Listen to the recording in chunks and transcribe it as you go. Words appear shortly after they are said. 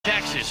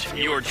guys,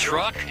 your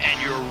truck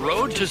and your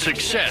road to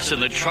success in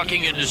the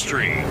trucking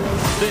industry.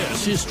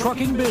 This is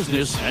Trucking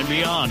Business and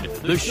Beyond,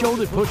 the show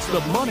that puts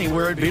the money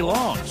where it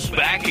belongs,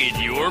 back in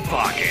your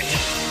pocket.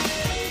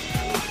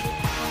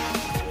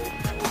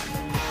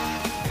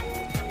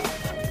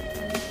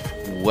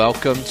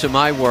 Welcome to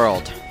my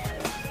world.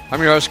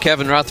 I'm your host,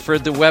 Kevin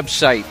Rutherford. The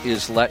website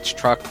is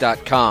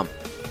letstruck.com.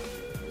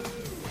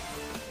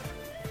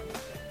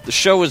 The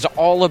show is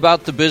all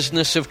about the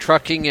business of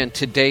trucking, and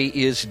today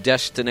is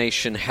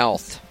Destination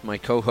Health. My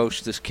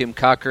co-host is Kim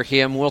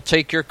Cockerham. We'll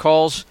take your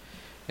calls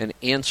and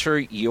answer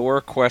your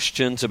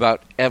questions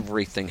about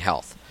everything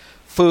health.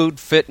 Food,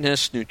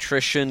 fitness,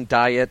 nutrition,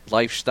 diet,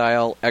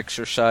 lifestyle,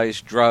 exercise,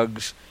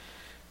 drugs,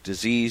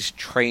 disease,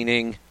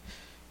 training.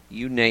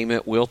 You name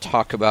it, we'll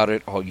talk about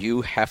it. All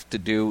you have to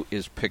do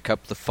is pick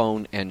up the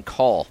phone and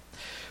call.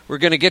 We're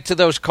going to get to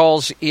those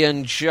calls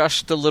in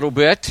just a little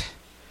bit.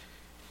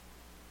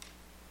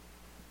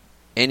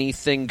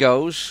 Anything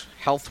goes,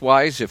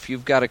 health-wise. If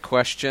you've got a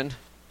question,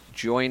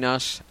 join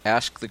us,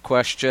 ask the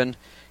question,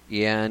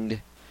 and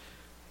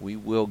we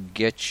will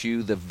get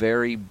you the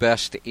very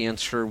best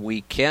answer we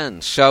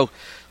can. So,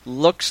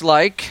 looks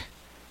like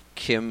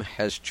Kim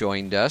has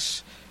joined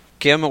us.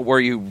 Kim, were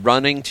you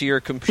running to your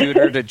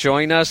computer to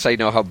join us? I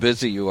know how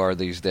busy you are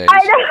these days.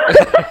 I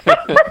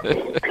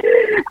know.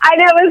 I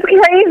know, it was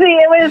crazy.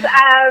 It was,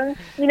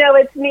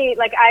 it's neat.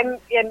 Like,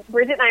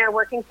 Bridget and I are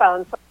working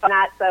phones,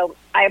 so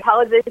I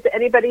apologize to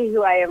anybody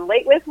who I am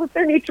late with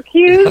their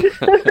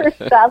NutriQs or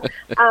stuff.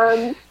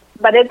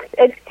 But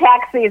it's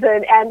tax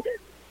season, and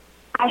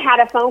I had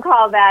a phone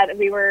call that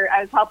I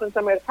was helping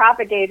someone with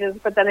profit gauges,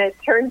 but then it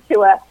turned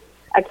to a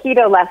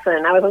keto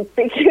lesson. I was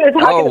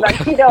talking about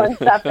keto and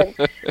stuff, which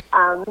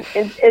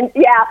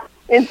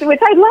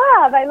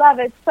I love.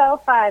 It's so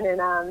fun,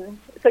 and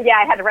so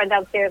I had to run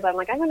downstairs. I'm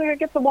like, I'm going to go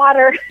get some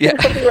water. Yeah.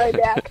 I'll be right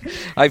back.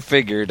 I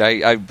figured.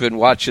 I've been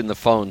watching the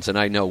phones, and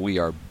I know we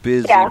are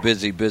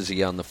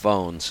busy on the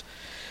phones.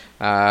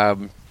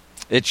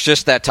 It's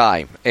just that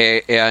time,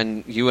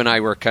 and you and I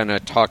were kind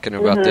of talking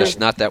about this.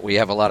 Not that we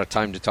have a lot of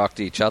time to talk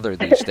to each other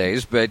these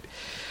days, but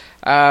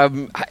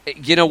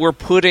we're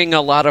putting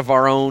a lot of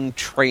our own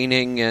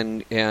training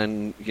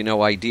and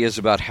ideas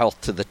about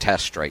health to the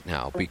test right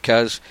now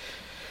because,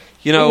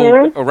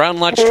 around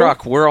Let's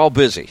Truck, we're all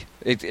busy.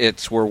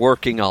 We're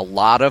working a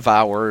lot of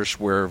hours.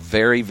 We're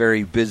very,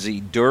 very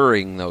busy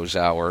during those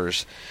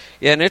hours,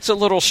 and it's a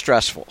little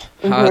stressful.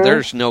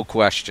 There's no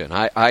question.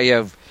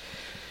 I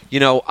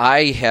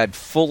had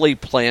fully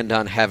planned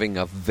on having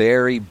a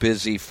very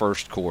busy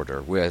first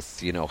quarter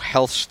with,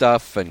 health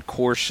stuff and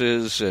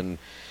courses and,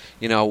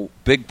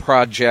 big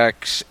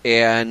projects,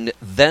 and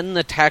then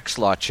the tax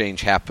law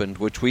change happened,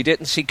 which we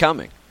didn't see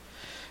coming.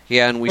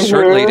 Yeah, and we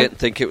certainly didn't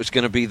think it was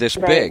going to be this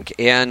big.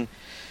 And,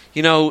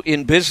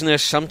 in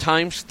business,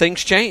 sometimes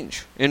things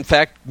change. In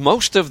fact,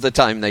 most of the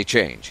time they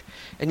change.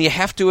 And you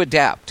have to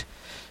adapt.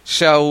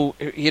 So,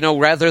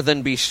 rather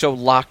than be so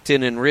locked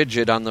in and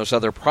rigid on those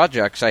other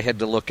projects, I had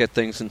to look at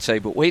things and say,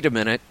 but wait a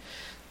minute,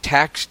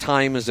 tax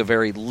time is a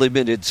very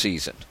limited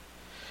season.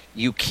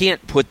 You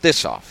can't put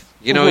this off.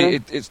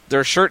 There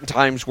are certain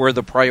times where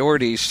the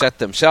priorities set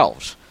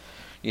themselves.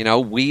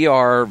 We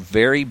are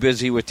very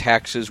busy with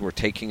taxes. We're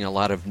taking a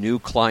lot of new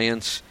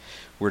clients.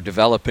 We're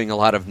developing a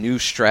lot of new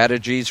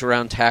strategies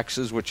around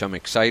taxes, which I'm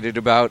excited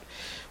about.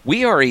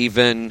 We are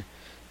even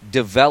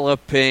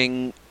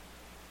developing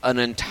an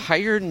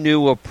entire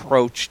new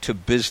approach to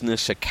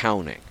business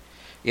accounting.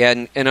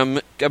 And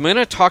I'm going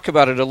to talk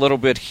about it a little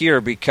bit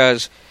here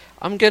because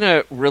I'm going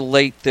to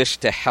relate this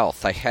to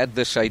health. I had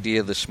this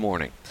idea this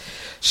morning.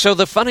 So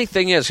the funny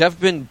thing is, I've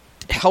been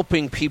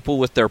helping people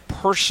with their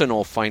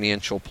personal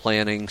financial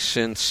planning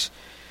since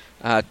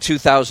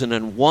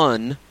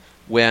 2001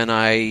 when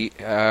I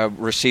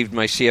received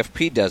my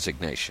CFP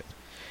designation.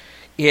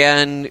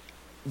 And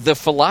the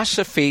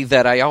philosophy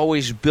that I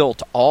always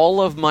built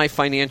all of my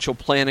financial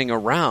planning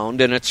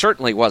around, and it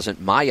certainly wasn't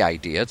my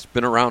idea, it's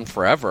been around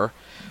forever,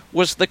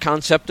 was the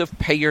concept of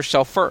pay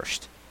yourself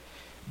first.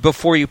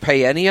 Before you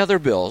pay any other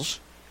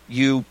bills,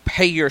 you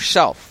pay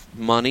yourself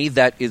money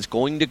that is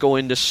going to go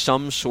into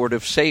some sort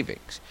of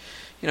savings.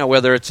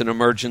 Whether it's an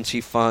emergency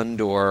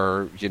fund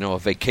or, a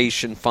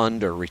vacation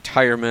fund or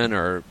retirement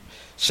or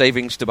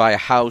savings to buy a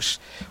house,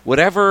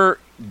 whatever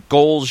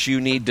goals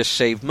you need to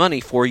save money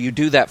for, you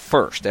do that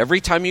first. Every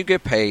time you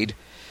get paid,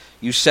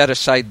 you set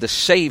aside the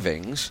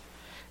savings,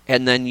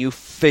 and then you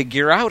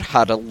figure out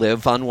how to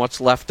live on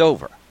what's left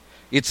over.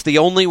 It's the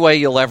only way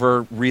you'll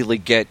ever really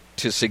get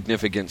to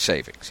significant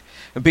savings.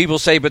 And people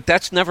say, but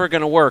that's never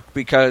going to work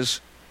because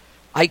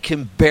I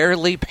can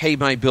barely pay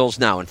my bills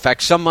now. In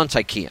fact, some months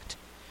I can't.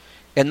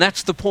 And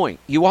that's the point.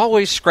 You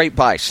always scrape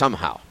by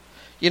somehow.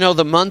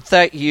 The month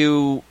that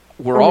you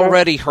were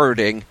already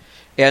hurting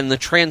and the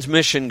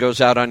transmission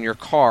goes out on your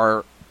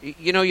car,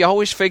 you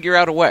always figure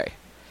out a way.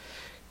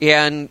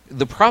 And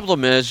the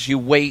problem is you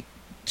wait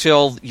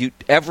till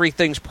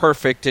everything's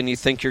perfect and you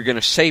think you're going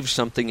to save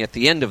something at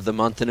the end of the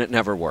month and it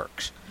never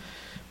works.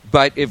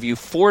 But if you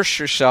force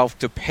yourself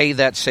to pay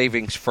that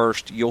savings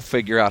first, you'll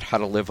figure out how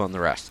to live on the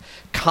rest.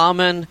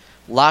 Common,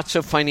 lots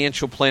of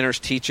financial planners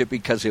teach it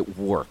because it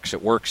works.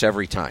 It works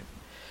every time.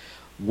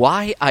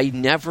 Why I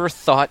never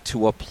thought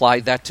to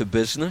apply that to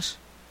business?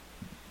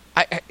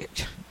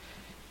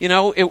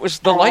 It was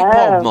the light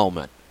bulb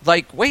moment.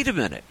 Like, wait a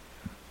minute.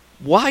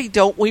 Why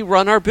don't we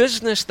run our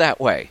business that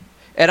way?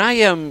 And I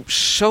am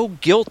so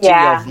guilty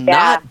of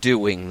not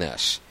doing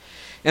this.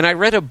 And I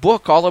read a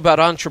book all about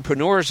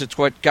entrepreneurs. It's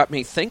what got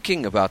me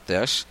thinking about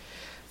this,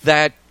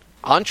 that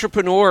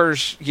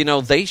entrepreneurs,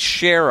 they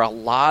share a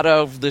lot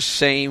of the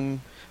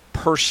same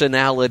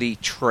personality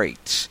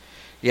traits.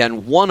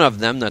 And one of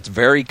them that's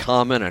very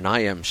common, and I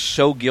am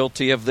so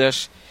guilty of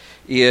this,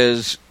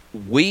 is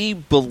we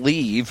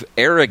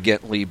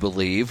arrogantly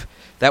believe,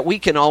 that we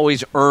can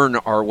always earn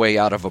our way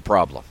out of a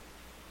problem.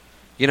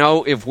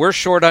 If we're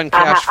short on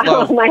cash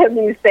flow... My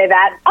husband used to say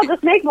that. I'll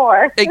just make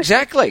more.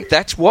 Exactly.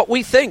 That's what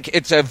we think.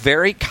 It's a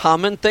very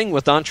common thing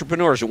with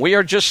entrepreneurs, and we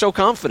are just so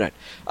confident.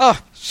 Oh,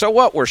 so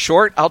what? We're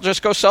short. I'll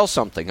just go sell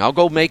something. I'll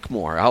go make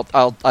more.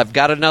 I've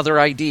got another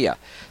idea.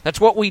 That's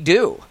what we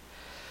do.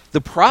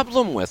 The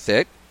problem with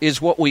it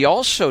is what we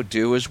also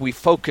do is we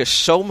focus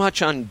so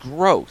much on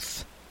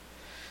growth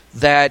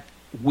that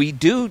we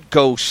do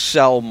go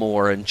sell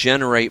more and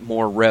generate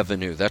more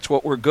revenue. That's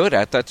what we're good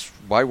at. That's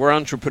why we're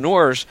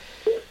entrepreneurs.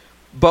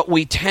 But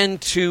we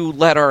tend to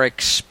let our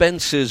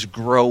expenses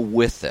grow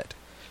with it.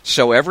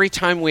 So every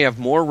time we have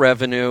more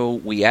revenue,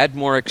 we add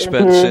more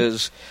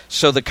expenses. Mm-hmm.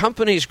 So the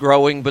company's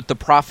growing, but the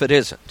profit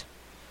isn't.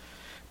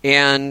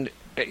 And,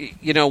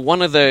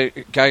 one of the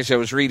guys I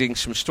was reading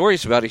some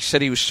stories about, he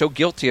said he was so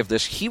guilty of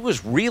this. He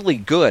was really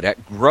good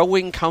at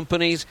growing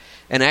companies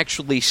and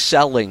actually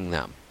selling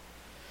them,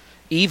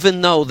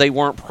 even though they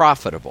weren't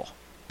profitable.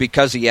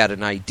 Because he had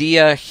an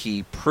idea,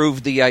 he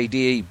proved the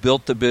idea, he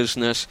built the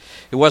business.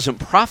 It wasn't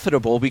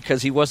profitable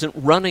because he wasn't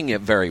running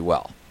it very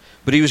well.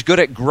 But he was good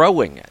at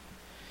growing it.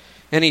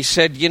 And he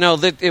said,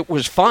 that it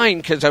was fine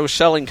because I was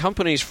selling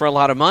companies for a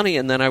lot of money,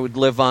 and then I would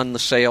live on the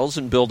sales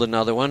and build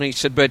another one. And he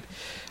said, but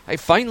I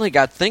finally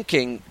got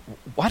thinking,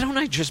 why don't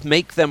I just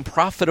make them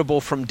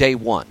profitable from day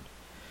one?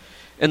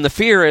 And the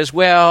fear is,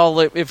 well,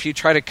 if you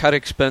try to cut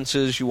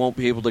expenses, you won't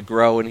be able to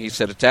grow. And he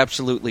said, it's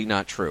absolutely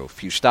not true.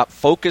 If you stop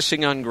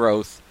focusing on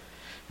growth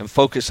and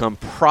focus on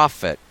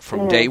profit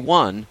from day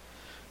one,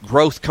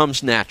 growth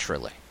comes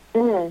naturally.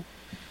 Mm-hmm.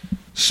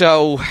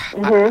 So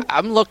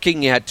I'm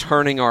looking at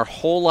turning our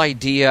whole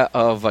idea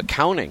of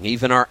accounting,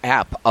 even our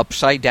app,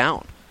 upside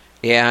down.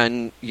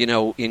 And,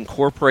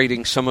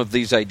 incorporating some of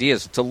these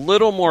ideas. It's a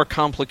little more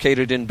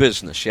complicated in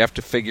business. You have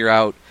to figure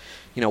out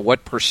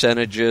what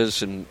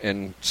percentages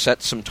and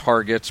set some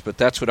targets, but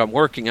that's what I'm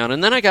working on.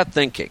 And then I got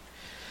thinking,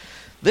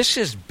 this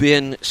has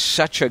been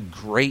such a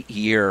great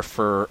year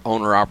for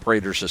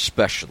owner-operators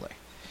especially.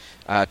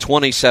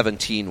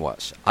 2017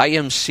 was. I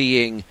am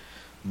seeing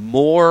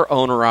more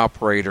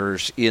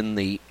owner-operators in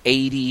the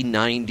 $80,000,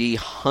 $90,000,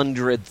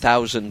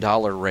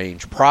 $100,000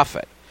 range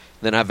profit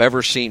than I've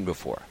ever seen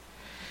before.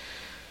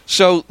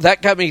 So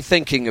that got me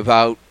thinking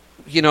about,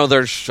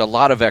 there's a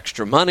lot of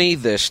extra money.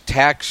 This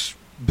tax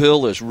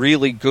bill is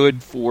really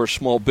good for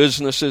small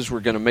businesses. We're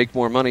going to make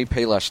more money,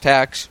 pay less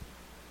tax.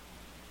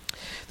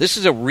 This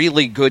is a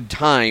really good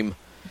time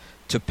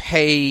to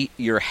pay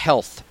your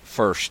health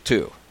first,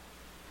 too.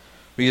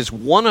 Because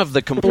one of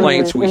the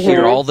complaints we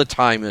hear all the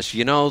time is,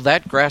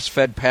 that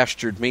grass-fed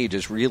pastured meat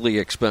is really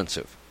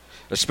expensive,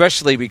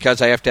 especially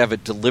because I have to have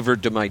it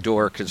delivered to my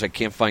door because I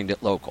can't find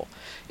it local.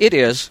 It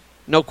is,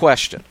 no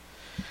question.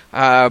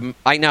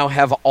 I now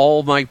have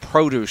all my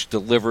produce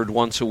delivered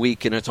once a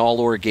week, and it's all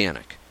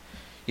organic.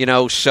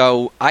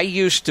 So I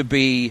used to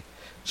be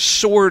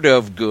sort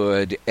of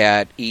good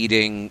at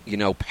eating,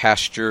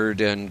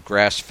 pastured and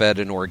grass-fed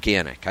and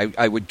organic.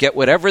 I would get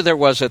whatever there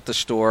was at the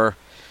store,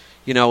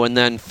 and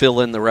then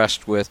fill in the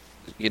rest with,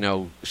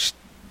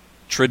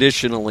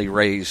 traditionally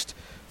raised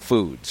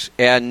foods.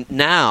 And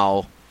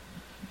now,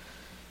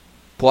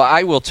 well,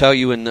 I will tell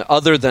you,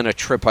 other than a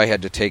trip I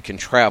had to take and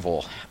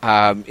travel,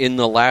 in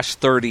the last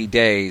 30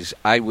 days,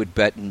 I would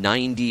bet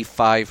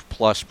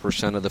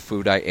 95+% of the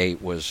food I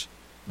ate was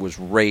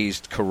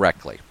raised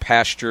correctly.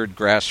 Pastured,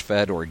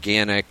 grass-fed,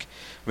 organic.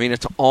 I mean,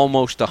 it's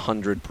almost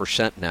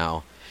 100%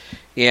 now.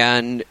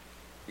 And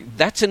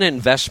that's an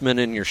investment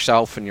in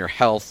yourself and your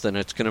health, and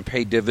it's going to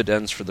pay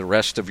dividends for the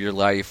rest of your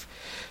life.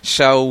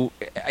 So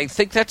I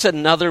think that's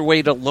another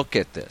way to look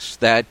at this,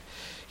 that,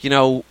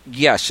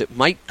 yes, it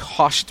might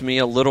cost me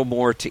a little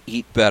more to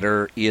eat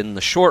better in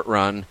the short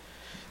run.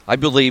 I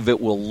believe it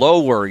will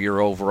lower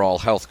your overall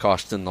health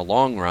cost in the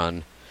long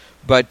run.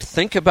 But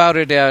think about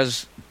it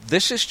as,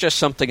 this is just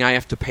something I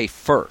have to pay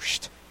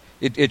first.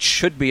 It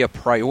should be a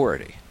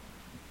priority.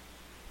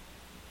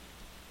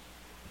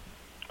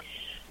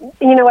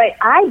 You know what?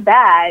 I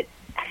bet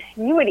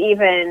you would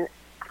even,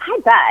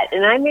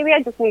 and maybe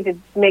I just need to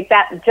make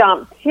that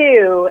jump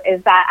too,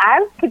 is that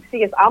I could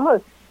see us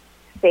almost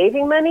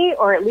saving money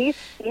or at least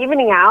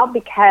evening out,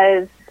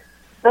 because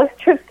those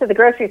trips to the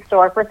grocery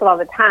store, first of all,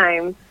 the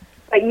time,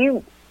 but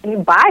you you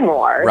buy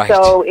more. Right.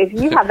 So if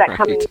you have that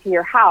coming Right. to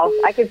your house,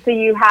 I could see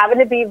you having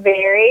to be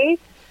very,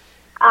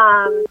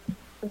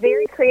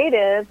 very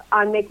creative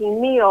on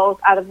making meals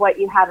out of what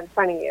you have in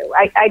front of you.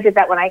 I did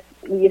that when I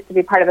used to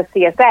be part of a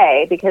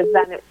CSA, because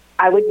then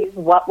I would use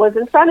what was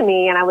in front of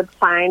me, and I would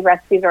find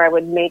recipes, or I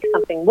would make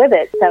something with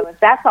it. So if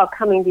that's all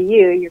coming to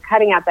you, you're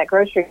cutting out that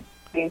grocery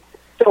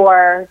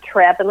store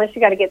trip, unless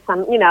you got to get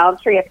some, I'm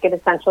sure you have to get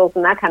essentials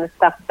and that kind of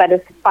stuff. But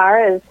as far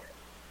as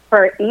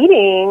for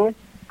eating,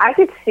 I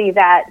could see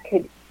that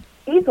could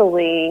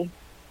easily,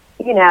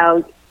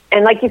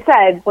 and like you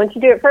said, once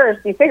you do it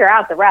first, you figure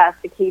out the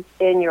rest to keep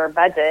in your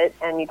budget,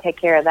 and you take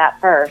care of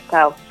that first.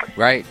 So,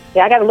 Right.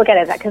 yeah, I got to look at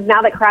it, because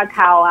now that Crowd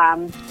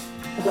Cow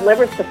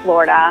delivers to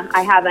Florida,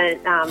 I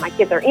haven't, I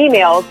get their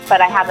emails,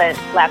 but I haven't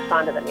latched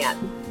onto them yet.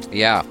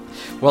 Yeah.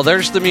 Well,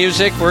 there's the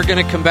music. We're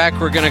going to come back.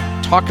 We're going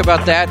to talk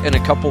about that and a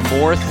couple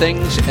more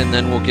things, and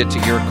then we'll get to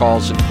your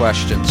calls and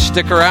questions.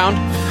 Stick around.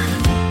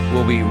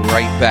 We'll be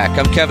right back.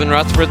 I'm Kevin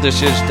Rutherford.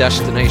 This is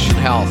Destination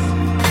Health.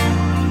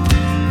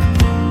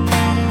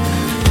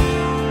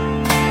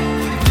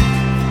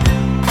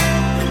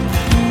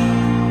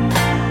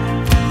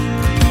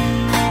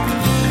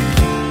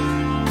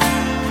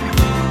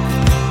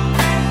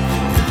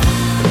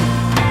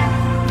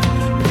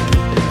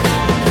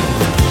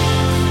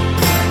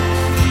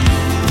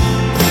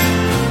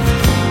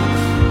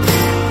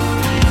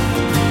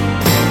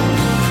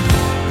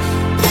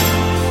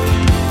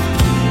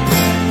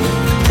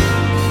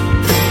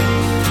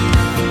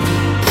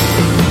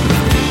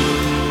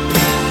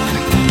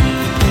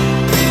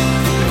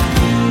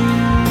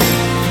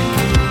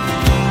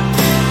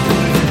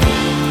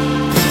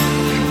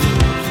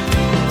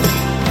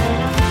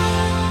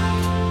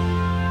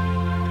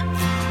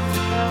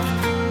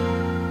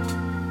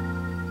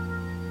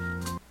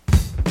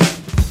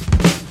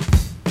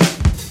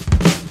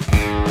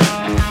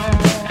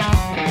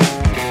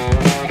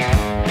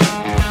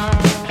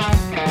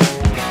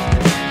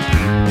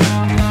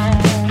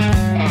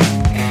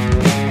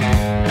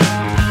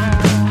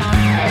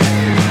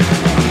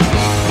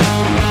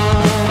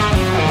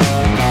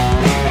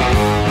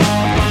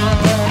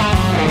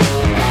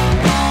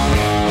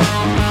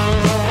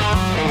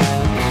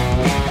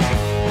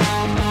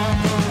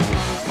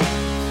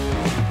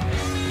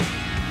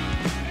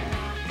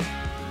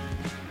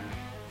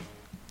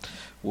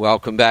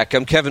 Welcome back.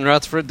 I'm Kevin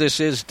Rutherford. This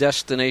is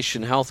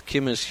Destination Health.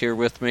 Kim is here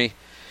with me.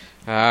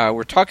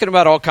 We're talking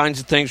about all kinds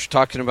of things. We're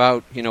talking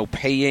about,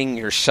 paying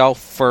yourself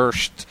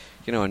first,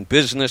 in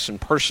business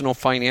and personal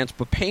finance,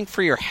 but paying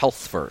for your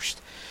health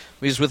first.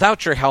 Because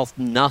without your health,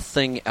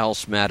 nothing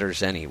else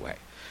matters anyway.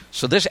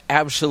 So this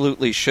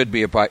absolutely should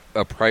be a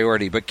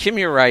priority. But Kim,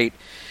 you're right.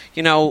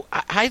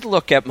 I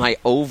look at my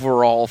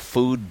overall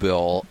food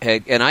bill,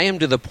 and I am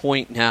to the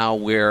point now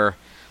where,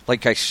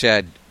 like I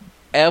said,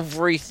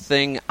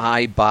 everything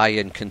I buy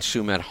and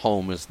consume at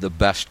home is the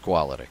best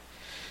quality.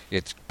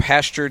 It's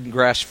pastured and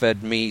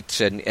grass-fed meats,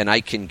 and I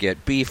can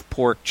get beef,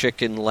 pork,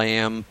 chicken,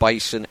 lamb,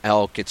 bison,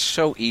 elk. It's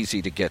so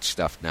easy to get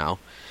stuff now.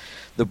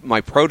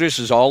 My produce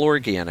is all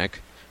organic,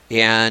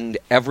 and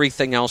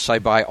everything else I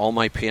buy, all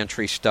my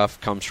pantry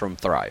stuff, comes from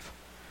Thrive.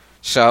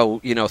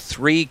 So,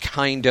 3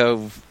 kind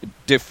of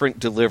different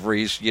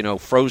deliveries,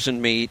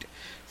 frozen meat,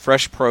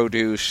 fresh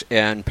produce,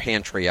 and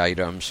pantry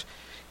items.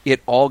 It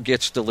all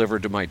gets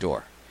delivered to my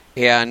door.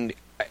 And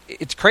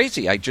it's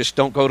crazy. I just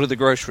don't go to the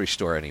grocery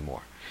store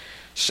anymore.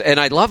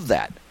 And I love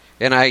that.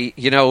 And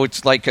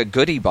it's like a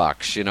goodie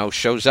box,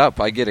 shows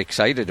up. I get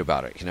excited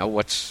about it.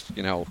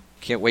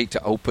 Can't wait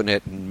to open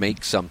it and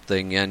make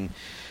something. And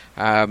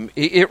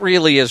it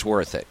really is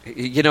worth it.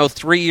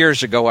 3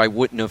 years ago, I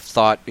wouldn't have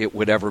thought it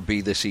would ever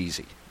be this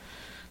easy.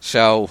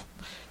 So,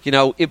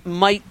 it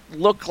might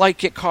look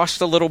like it costs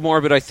a little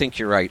more, but I think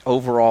you're right.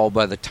 Overall,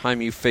 by the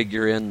time you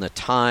figure in the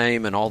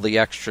time and all the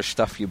extra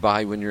stuff you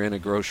buy when you're in a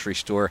grocery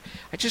store,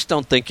 I just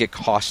don't think it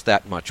costs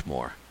that much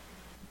more.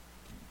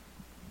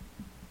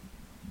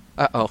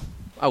 Uh-oh.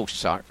 Oh,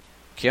 sorry.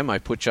 Kim, I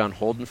put you on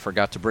hold and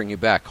forgot to bring you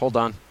back. Hold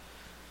on.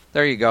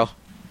 There you go.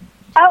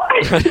 Oh,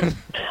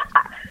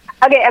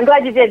 okay. I'm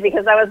glad you did,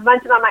 because I was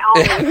munching on my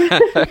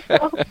almonds.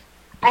 So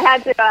I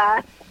had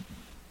to.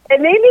 It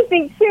made me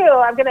think too.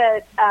 I'm going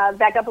to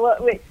back up a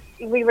little.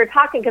 We were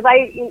talking, because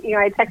I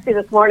texted you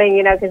this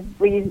morning, because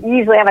we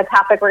usually have a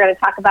topic we're going to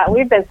talk about.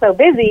 We've been so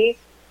busy,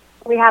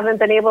 we haven't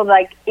been able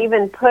to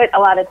even put a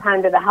lot of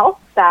time to the health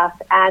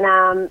stuff.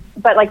 And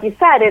but like you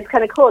said, it's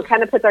kind of cool. It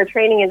kind of puts our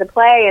training into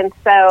play. And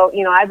so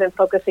I've been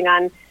focusing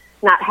on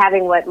not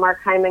having what Mark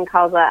Hyman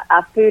calls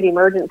a food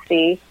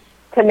emergency,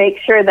 to make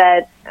sure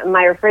that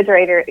my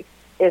refrigerator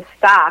is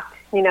stocked,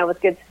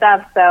 with good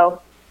stuff.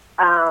 So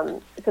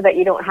that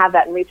you don't have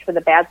that and reach for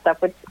the bad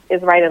stuff, which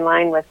is right in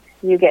line with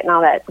you getting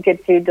all that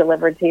good food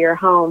delivered to your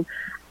home.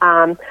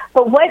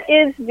 But what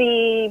is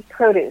the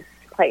produce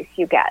place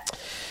you get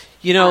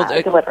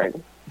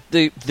delivered?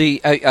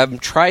 I'm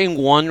trying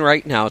one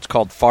right now. It's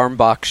called Farm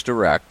Box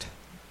Direct,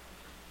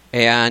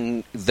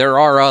 and there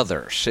are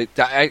others.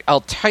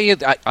 I'll tell you,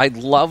 I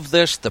love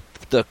this.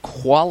 The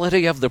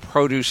quality of the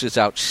produce is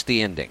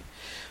outstanding.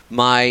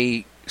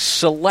 My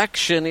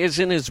selection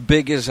isn't as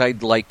big as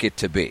I'd like it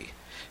to be.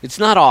 It's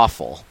not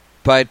awful,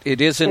 but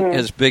it isn't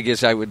as big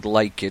as I would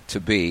like it to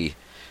be.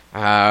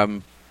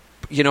 I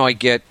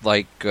get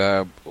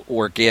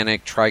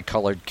organic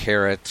tricolored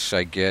carrots.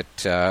 I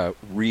get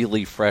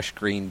really fresh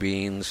green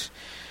beans,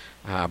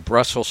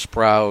 Brussels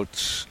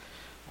sprouts.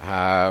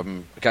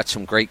 Got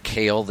some great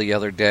kale the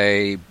other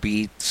day,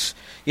 beets.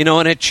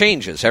 And it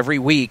changes every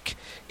week.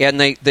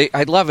 And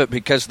I love it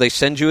because they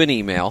send you an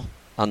email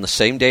on the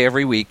same day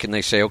every week, and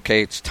they say,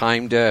 okay, it's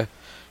time to,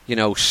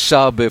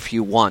 sub if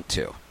you want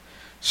to.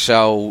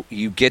 So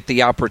you get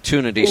the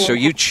opportunity. So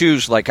you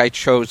choose, like I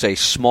chose a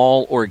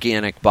small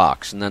organic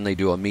box, and then they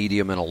do a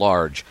medium and a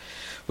large.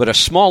 But a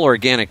small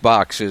organic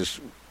box is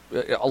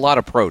a lot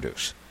of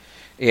produce,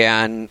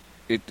 and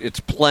it's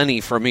plenty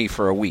for me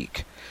for a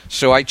week.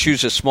 So I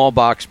choose a small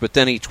box, but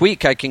then each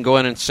week I can go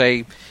in and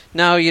say,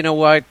 no, you know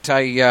what,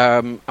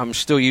 I'm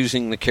still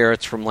using the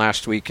carrots from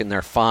last week, and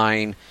they're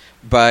fine,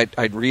 but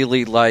I'd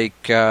really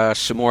like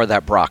some more of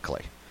that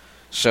broccoli.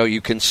 So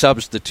you can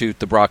substitute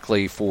the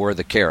broccoli for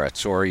the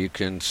carrots, or you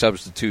can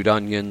substitute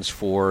onions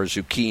for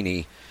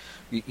zucchini.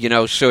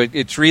 So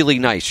it's really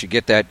nice. You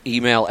get that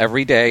email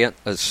every day,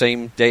 the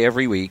same day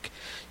every week.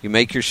 You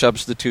make your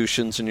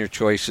substitutions and your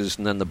choices,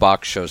 and then the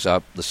box shows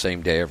up the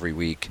same day every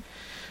week.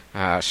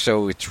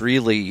 So it's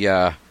really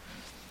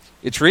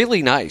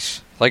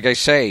nice. Like I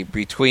say,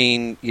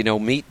 between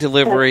meat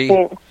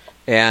delivery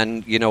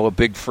and a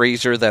big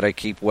freezer that I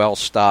keep well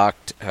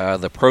stocked,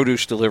 the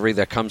produce delivery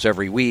that comes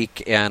every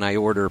week, and I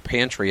order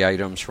pantry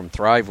items from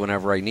Thrive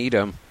whenever I need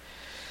them.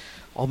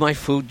 All my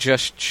food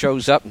just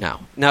shows up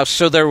now.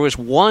 So there was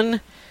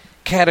one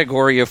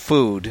category of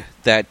food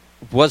that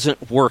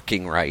wasn't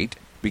working right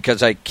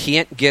because I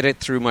can't get it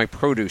through my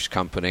produce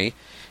company,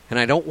 and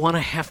I don't want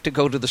to have to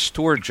go to the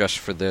store just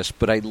for this,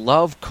 but I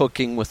love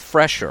cooking with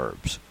fresh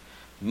herbs,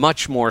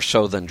 much more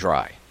so than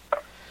dry.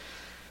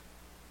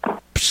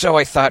 So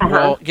I thought,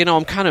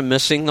 I'm kind of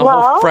missing the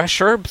whole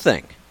fresh herb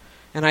thing.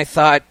 And I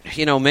thought,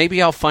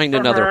 maybe I'll find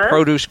another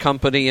produce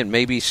company and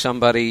maybe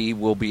somebody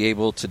will be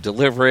able to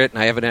deliver it, and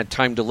I haven't had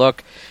time to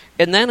look.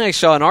 And then I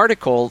saw an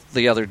article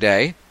the other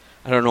day.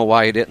 I don't know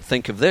why I didn't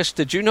think of this.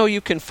 Did you know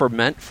you can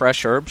ferment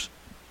fresh herbs?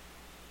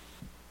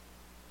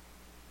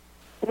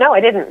 No,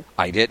 I didn't.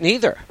 I didn't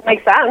either.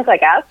 Makes sense, I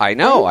guess. I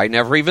know. I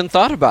never even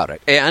thought about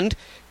it. And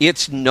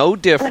it's no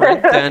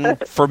different than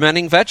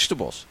fermenting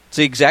vegetables. It's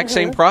the exact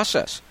same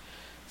process.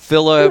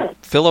 Fill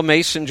a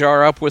mason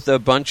jar up with a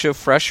bunch of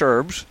fresh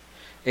herbs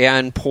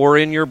and pour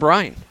in your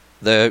brine.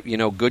 The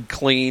good,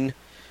 clean,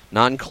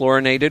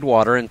 non-chlorinated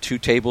water and 2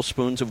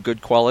 tablespoons of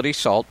good quality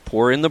salt.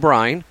 Pour in the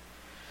brine.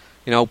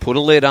 Put a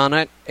lid on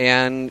it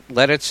and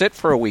let it sit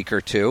for a week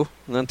or two.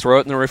 And then throw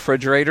it in the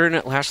refrigerator, and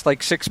it lasts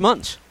like 6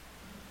 months.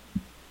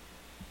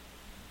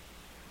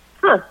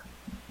 Huh.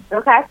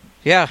 Okay.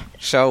 Yeah.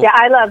 So. Yeah,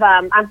 I love.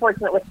 I'm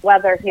fortunate with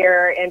weather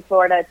here in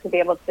Florida to be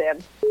able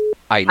to.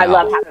 I know. I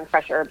love having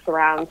fresh herbs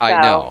around. So,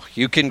 I know.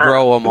 You can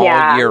grow them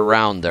all year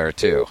round there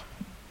too.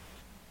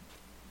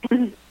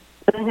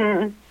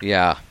 Mm-hmm.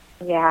 Yeah.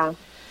 Yeah.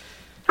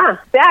 Huh.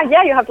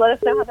 Yeah. You have to let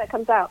us know how that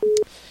comes out.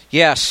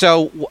 Yeah.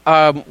 So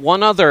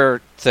one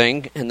other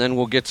thing, and then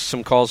we'll get to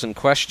some calls and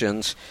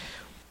questions.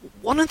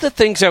 One of the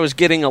things I was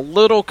getting a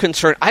little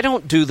concerned, I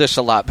don't do this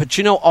a lot, but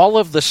all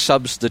of the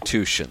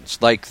substitutions,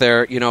 like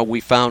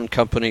we found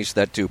companies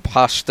that do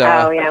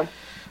pasta. Oh,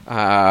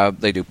 yeah.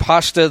 They do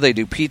pasta, they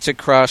do pizza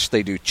crust,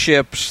 they do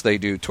chips, they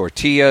do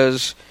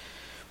tortillas.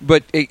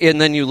 And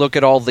then you look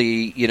at all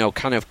the,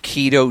 kind of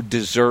keto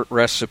dessert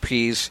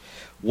recipes.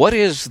 What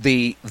is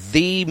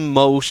the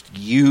most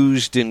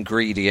used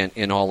ingredient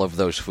in all of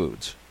those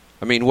foods?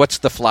 I mean, what's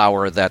the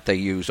flour that they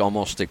use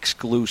almost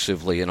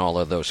exclusively in all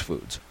of those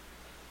foods?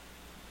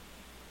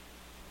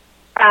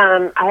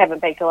 I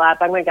haven't baked a lot,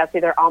 but I'm going to guess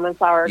either almond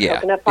flour or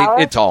coconut flour.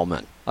 It's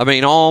almond. I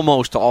mean,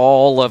 almost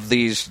all of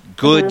these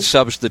good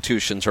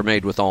substitutions are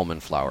made with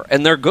almond flour.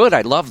 And they're good. I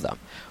love them.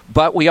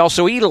 But we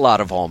also eat a lot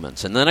of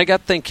almonds. And then I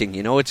got thinking,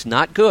 it's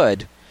not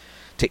good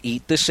to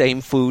eat the same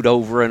food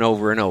over and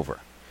over and over.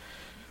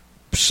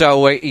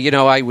 So,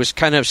 I was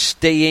kind of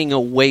staying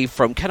away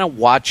from kind of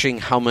watching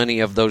how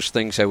many of those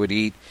things I would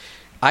eat.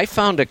 I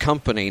found a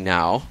company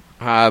now.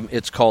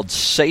 It's called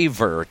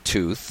Savor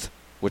Tooth,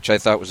 which I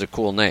thought was a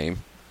cool name.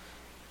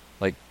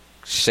 Like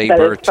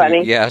Saber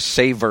Tooth. Yeah,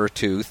 Savor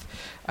Tooth.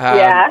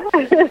 Yeah.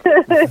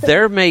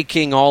 They're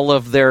making all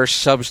of their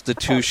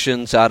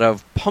substitutions out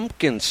of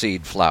pumpkin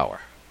seed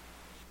flour.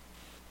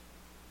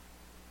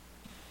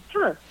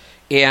 Huh.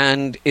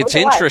 And it's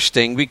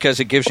interesting because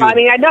it gives you... Well,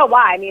 I know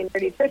why.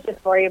 They're nutritious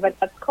for you, but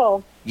that's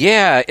cool.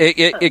 Yeah,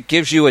 it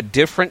gives you a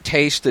different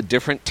taste, a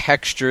different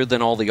texture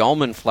than all the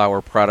almond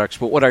flour products.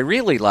 But what I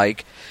really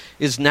like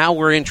is now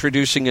we're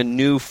introducing a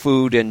new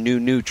food and new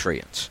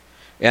nutrients.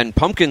 And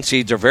pumpkin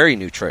seeds are very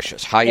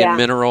nutritious, high in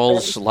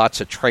minerals, lots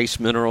of trace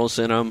minerals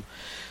in them.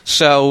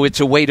 So it's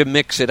a way to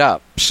mix it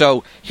up.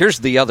 So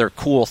here's the other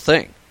cool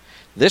thing.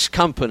 This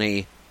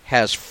company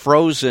has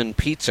frozen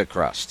pizza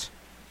crust.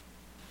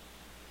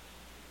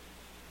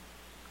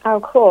 Oh,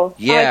 cool.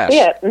 Yes. I see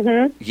it.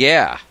 Mm-hmm.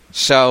 Yeah.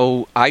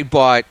 So I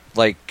bought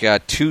like 2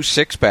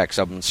 6-packs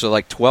of them, so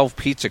like 12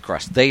 pizza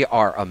crusts. They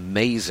are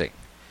amazing,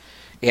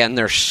 and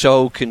they're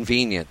so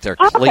convenient. They're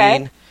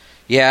clean.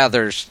 Yeah,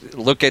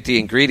 look at the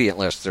ingredient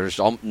list. There's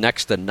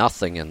next to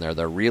nothing in there.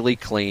 They're really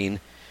clean.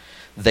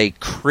 They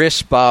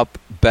crisp up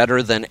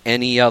better than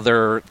any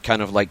other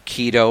kind of like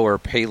keto or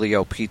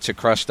paleo pizza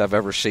crust I've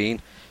ever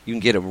seen. You can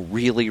get them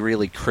really,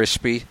 really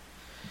crispy,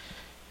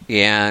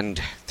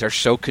 and they're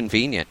so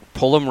convenient.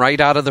 Pull them right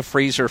out of the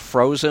freezer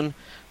frozen,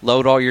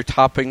 load all your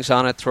toppings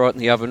on it, throw it in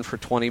the oven for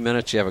 20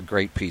 minutes. You have a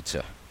great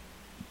pizza.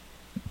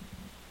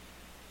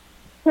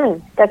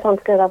 That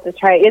sounds good. I'll have to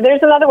try it. Yeah,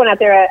 there's another one out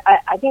there,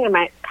 I think it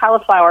might,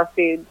 Cauliflower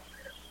Foods,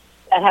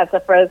 that has the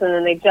frozen,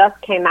 and they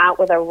just came out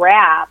with a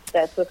wrap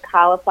that's with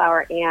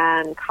cauliflower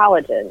and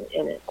collagen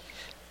in it.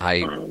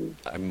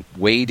 I'm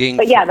waiting.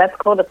 But yeah, that's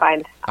cool to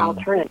find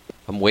alternatives.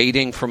 I'm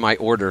waiting for my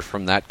order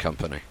from that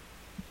company.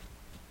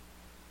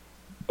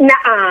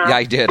 Nuh-uh. Yeah,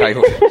 I did.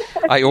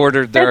 I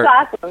ordered their.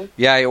 That's awesome.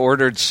 Yeah, I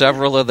ordered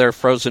several of their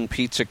frozen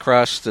pizza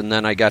crusts, and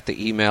then I got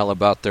the email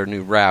about their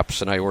new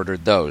wraps, and I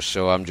ordered those.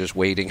 So I'm just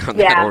waiting on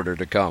that order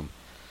to come.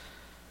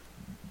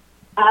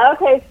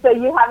 Okay, so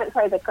you haven't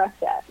tried the crust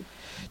yet.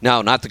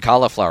 No, not the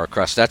cauliflower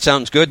crust. That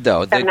sounds good,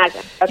 though. Okay.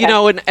 You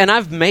know, and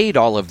I've made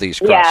all of these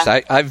crusts.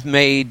 Yeah. I've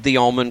made the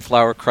almond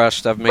flour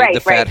crust. I've made the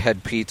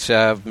fathead pizza.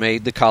 I've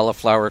made the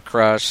cauliflower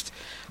crust.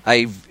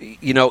 I've,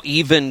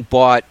 even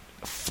bought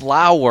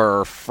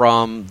flour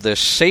from the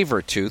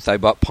Sabertooth. I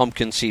bought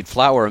pumpkin seed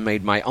flour and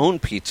made my own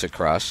pizza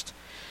crust.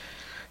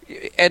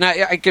 And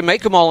I can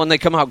make them all, and they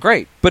come out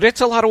great. But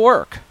it's a lot of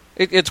work.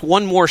 It's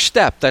one more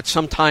step that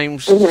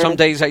sometimes, some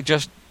days I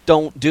just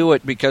don't do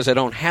it because I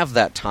don't have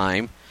that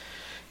time.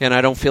 And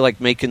I don't feel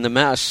like making the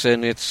mess,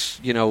 and it's,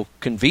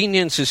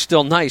 convenience is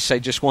still nice. I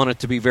just want it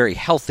to be very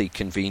healthy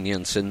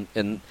convenience,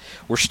 and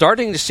we're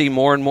starting to see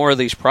more and more of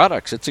these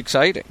products. It's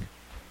exciting.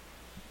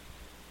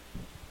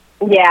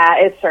 Yeah,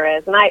 it sure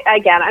is. And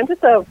I'm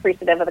just so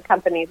appreciative of the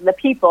companies, the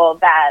people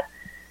that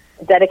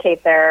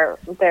dedicate their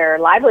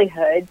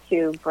livelihood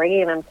to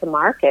bringing them to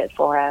market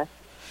for us.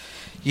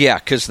 Yeah,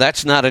 because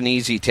that's not an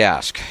easy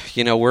task.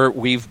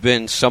 We've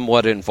been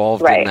somewhat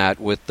involved in that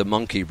with the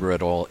monkey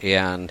brittle,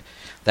 and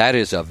that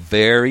is a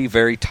very,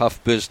 very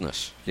tough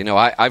business.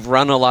 I've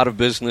run a lot of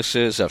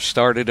businesses. I've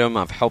started them.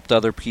 I've helped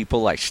other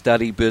people. I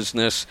study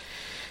business.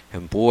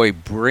 And boy,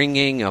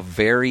 bringing a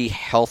very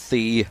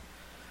healthy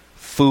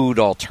food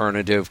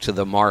alternative to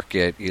the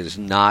market is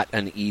not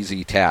an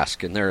easy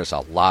task, and there is a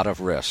lot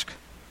of risk.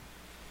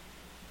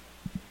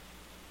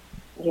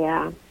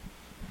 Yeah.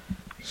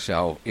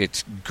 So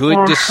it's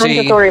good to see.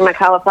 I'm just ordering my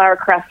cauliflower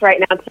crust right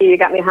now, too. You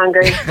got me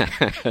hungry.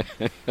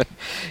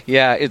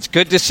 Yeah, it's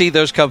good to see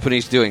those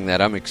companies doing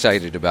that. I'm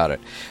excited about it.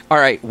 All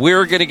right,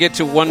 we're going to get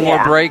to one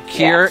more break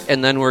here,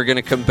 and then we're going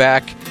to come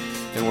back,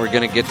 and we're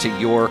going to get to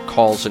your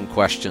calls and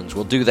questions.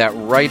 We'll do that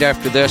right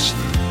after this.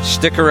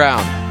 Stick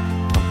around.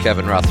 I'm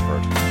Kevin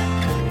Rutherford.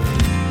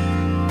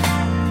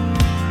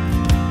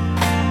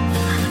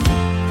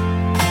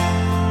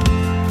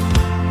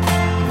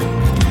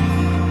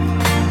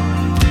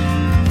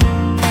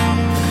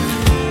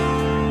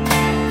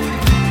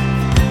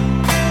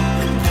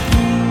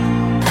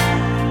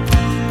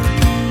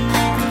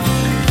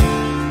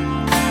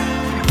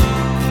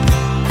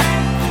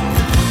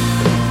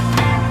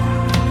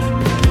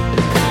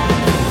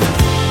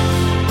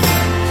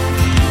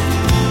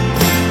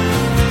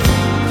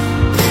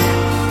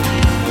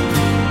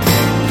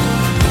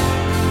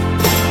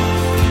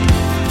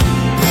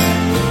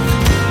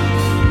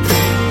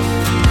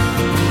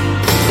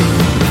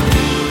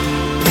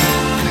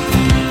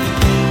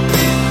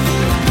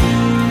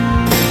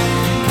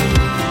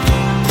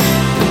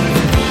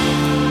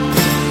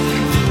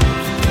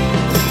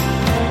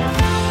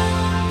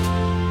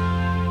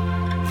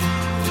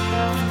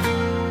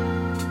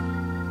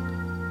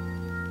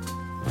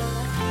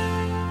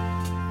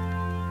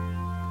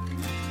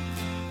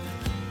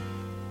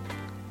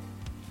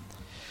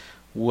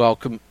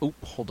 Welcome. Oh,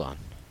 hold on.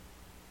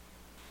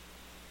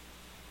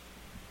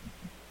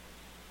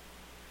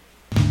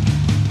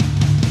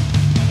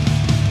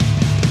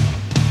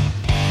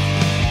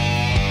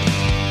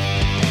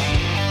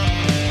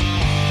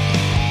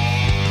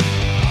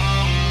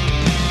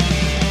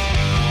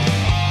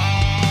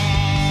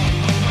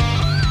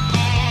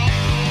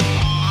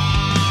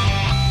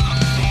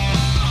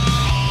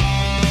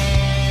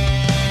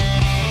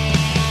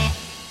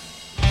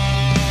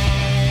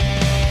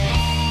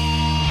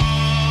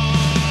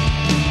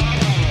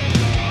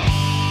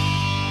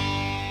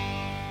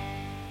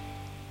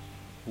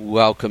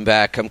 Welcome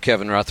back. I'm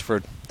Kevin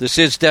Rutherford. This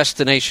is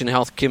Destination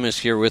Health. Kim is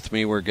here with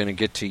me. We're going to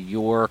get to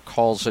your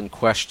calls and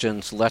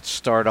questions. Let's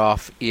start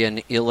off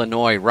in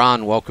Illinois.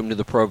 Ron, welcome to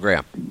the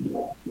program.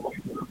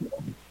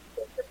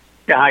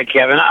 Yeah, hi,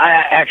 Kevin. I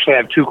actually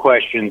have two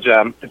questions.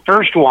 The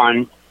first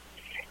one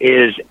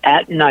is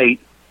at night,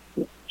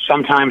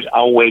 sometimes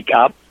I'll wake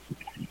up,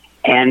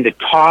 and the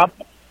top,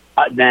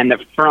 then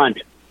the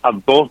front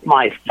of both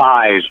my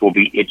thighs will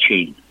be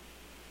itchy.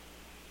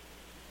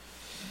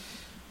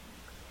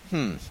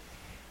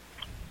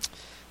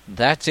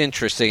 That's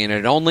interesting. And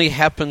it only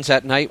happens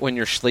at night when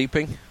you're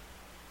sleeping?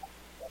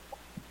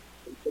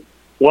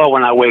 Well,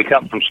 when I wake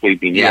up from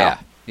sleeping, yeah.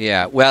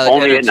 Yeah. Well,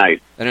 only at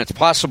night. And it's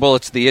possible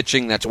it's the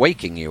itching that's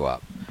waking you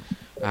up.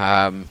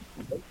 No,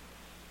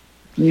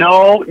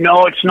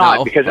 it's not,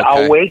 No? because Okay.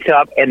 I'll wake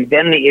up and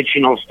then the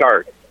itching will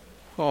start.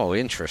 Oh,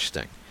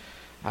 interesting.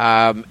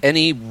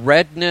 Any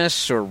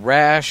redness or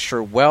rash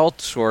or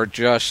welts, or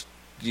just,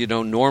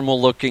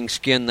 normal-looking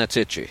skin that's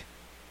itchy?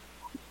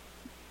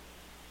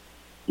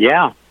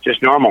 Yeah,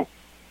 just normal.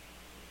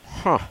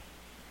 Huh.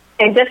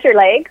 And just your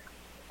legs?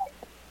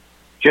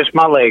 Just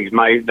my legs,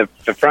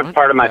 the front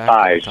part of my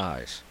back, thighs.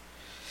 and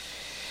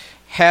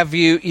Have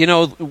you,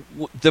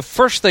 the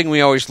first thing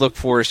we always look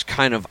for is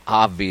kind of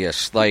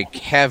obvious. Like,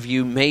 have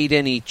you made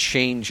any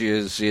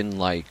changes in,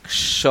 like,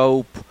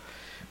 soap,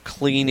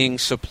 cleaning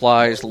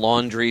supplies,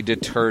 laundry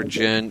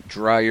detergent,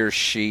 dryer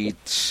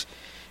sheets,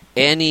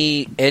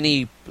 any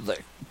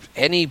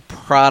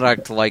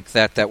product like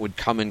that would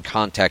come in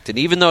contact? And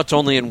even though it's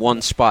only in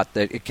one spot,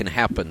 that it can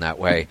happen that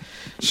way.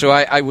 So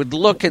I would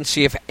look and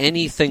see if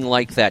anything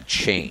like that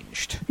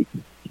changed.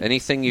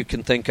 Anything you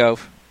can think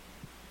of?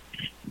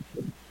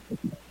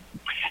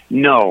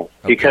 No,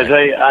 because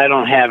I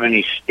don't have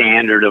any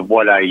standard of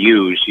what I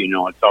use.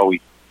 It's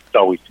always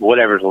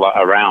whatever's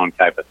around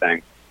type of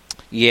thing.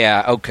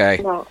 Yeah, okay.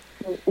 Well,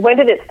 when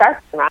did it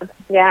start, Ron?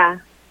 Yeah.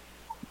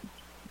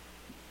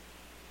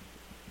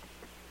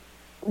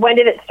 When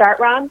did it start,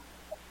 Ron?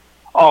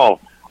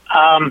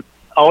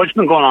 It's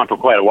been going on for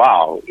quite a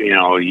while,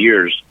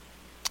 years.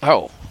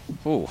 Oh,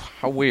 ooh,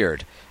 how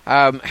weird.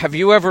 Have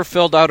you ever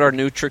filled out our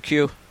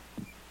NutriQ?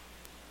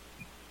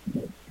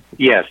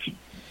 Yes.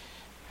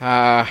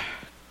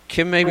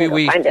 Kim, maybe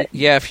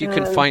if you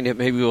can find it,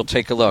 maybe we'll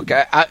take a look.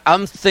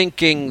 I'm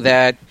thinking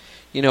that,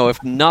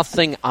 if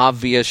nothing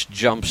obvious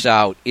jumps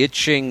out,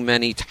 itching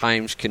many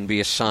times can be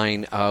a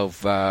sign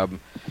of,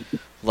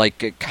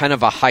 kind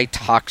of a high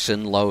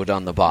toxin load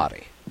on the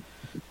body.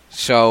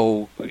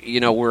 So,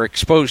 we're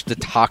exposed to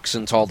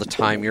toxins all the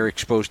time. You're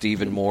exposed to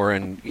even more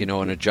in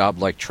a job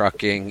like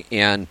trucking.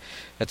 And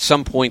at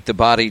some point, the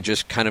body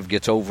just kind of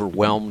gets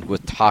overwhelmed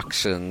with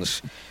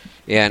toxins.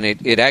 And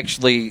it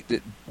actually,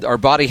 our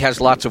body has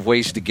lots of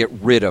ways to get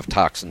rid of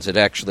toxins. It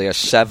actually has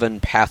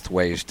 7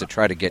 pathways to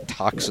try to get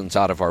toxins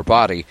out of our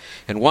body.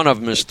 And one of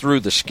them is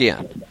through the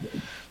skin.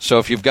 So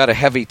if you've got a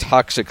heavy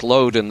toxic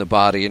load in the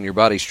body and your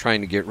body's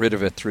trying to get rid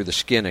of it through the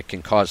skin, it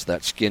can cause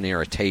that skin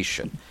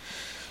irritation.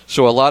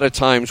 So a lot of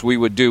times we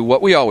would do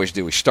what we always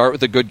do. We start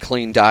with a good,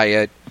 clean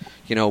diet,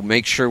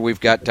 make sure we've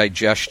got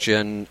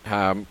digestion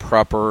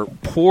proper.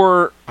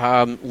 Poor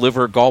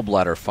liver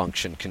gallbladder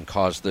function can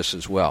cause this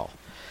as well.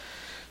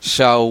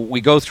 So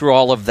we go through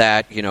all of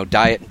that,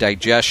 diet and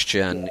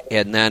digestion,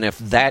 and then if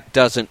that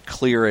doesn't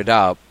clear it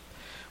up,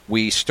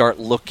 we start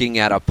looking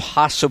at a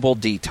possible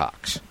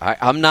detox.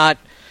 I'm not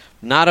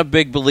a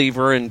big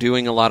believer in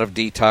doing a lot of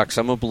detox.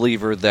 I'm a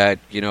believer that,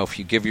 if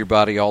you give your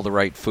body all the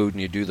right food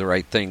and you do the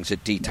right things,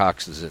 it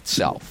detoxes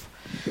itself.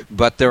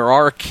 But there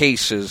are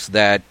cases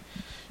that,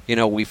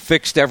 we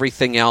fixed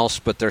everything else,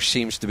 but there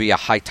seems to be a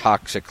high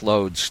toxic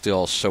load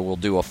still, so we'll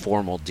do a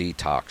formal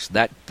detox.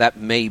 That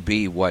may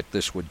be what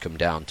this would come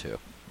down to.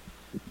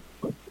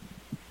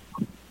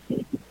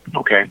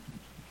 Okay.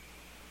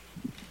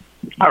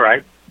 All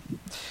right.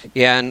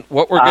 And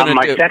what we're going to do...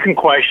 My second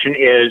question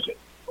is...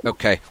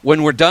 Okay.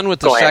 When we're done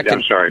with the Go ahead, second...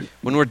 I'm sorry.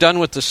 When we're done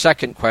with the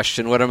second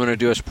question, what I'm going to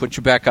do is put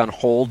you back on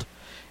hold,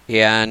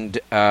 and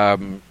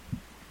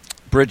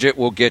Bridget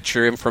will get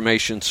your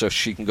information so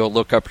she can go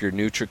look up your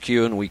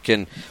NutriQ, and we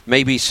can...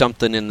 Maybe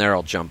something in there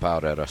will jump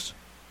out at us.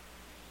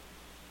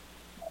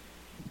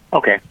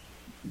 Okay.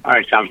 All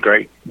right, sounds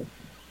great.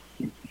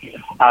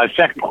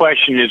 Second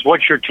question is,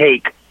 what's your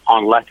take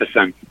on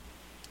lecithin?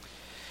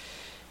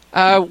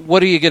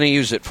 What are you going to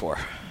use it for?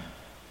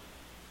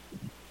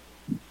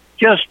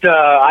 Just,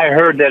 I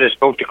heard that it's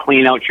supposed to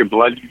clean out your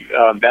blood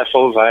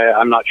vessels.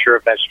 I'm not sure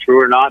if that's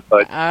true or not,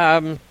 but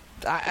I'm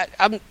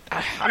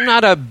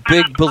not a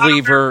big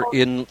believer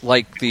in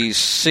like these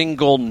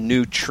single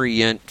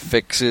nutrient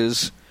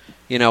fixes,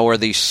 or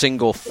these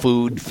single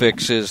food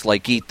fixes,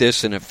 like eat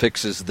this and it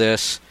fixes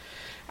this.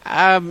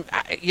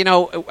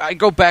 I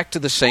go back to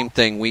the same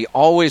thing. We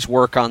always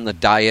work on the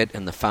diet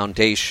and the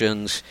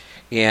foundations.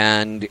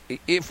 And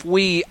if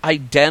we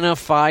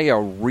identify a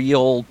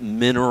real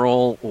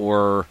mineral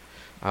or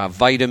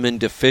vitamin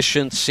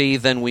deficiency,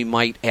 then we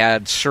might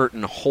add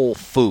certain whole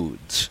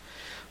foods.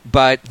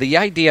 But the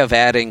idea of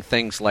adding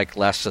things like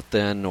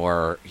lecithin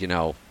or,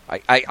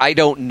 I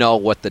don't know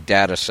what the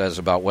data says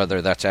about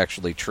whether that's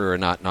actually true or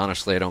not. And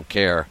honestly, I don't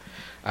care.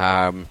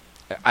 I'm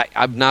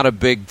not a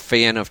big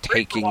fan of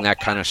taking that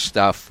kind of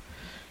stuff.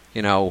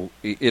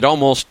 It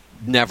almost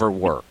never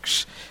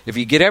works. If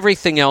you get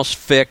everything else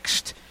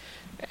fixed,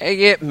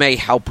 it may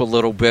help a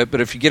little bit, but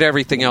if you get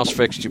everything else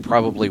fixed, you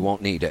probably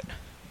won't need it.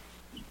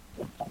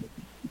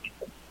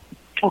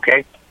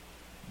 Okay.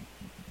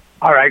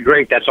 All right,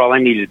 great. That's all I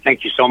needed.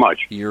 Thank you so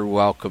much. You're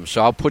welcome.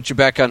 So I'll put you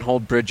back on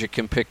hold. Bridget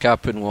can pick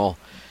up, and we'll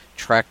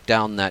track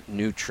down that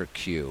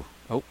NutriQ.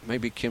 Oh,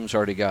 maybe Kim's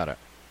already got it.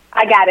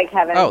 I got it,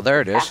 Kevin. Oh,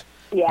 there it is.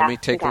 Yeah. Let me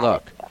take a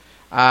look.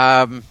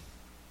 It.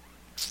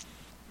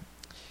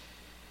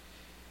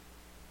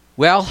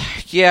 Well,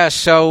 yeah,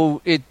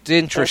 so it's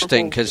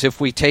interesting because if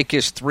we take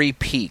his 3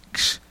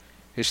 peaks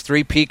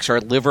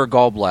are liver,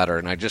 gallbladder,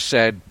 and I just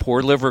said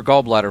poor liver,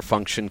 gallbladder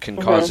function can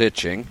cause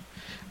itching.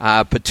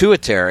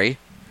 Pituitary,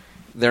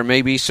 there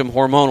may be some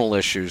hormonal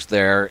issues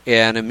there,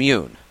 and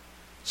immune,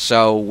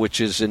 so which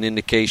is an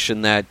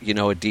indication that, a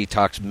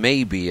detox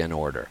may be in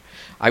order.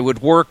 I would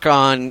work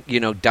on,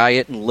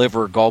 diet and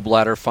liver,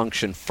 gallbladder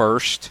function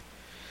first.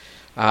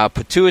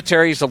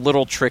 Pituitary is a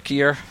little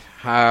trickier.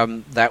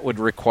 That would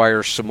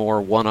require some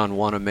more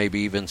one-on-one and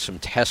maybe even some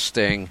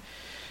testing.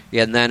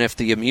 And then if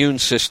the immune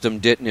system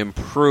didn't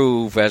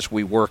improve as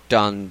we worked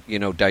on,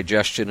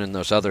 digestion and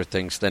those other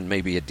things, then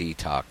maybe a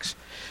detox.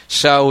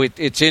 So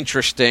it's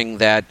interesting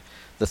that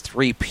the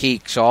 3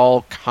 peaks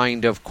all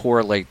kind of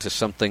correlate to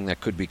something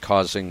that could be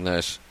causing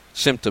this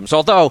symptoms.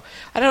 Although,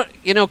 I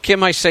don't,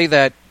 Kim, I say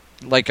that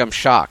like I'm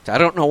shocked. I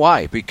don't know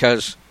why,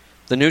 because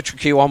the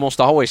NutriQ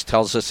almost always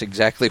tells us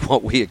exactly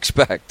what we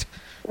expect.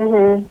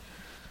 Mm-hmm.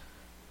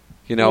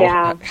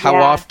 How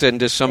often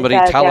does somebody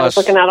tell us?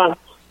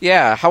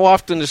 How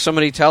often does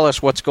somebody tell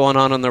us what's going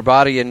on in their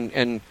body,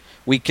 and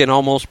we can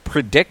almost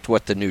predict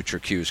what the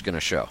NutriQ is going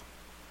to show?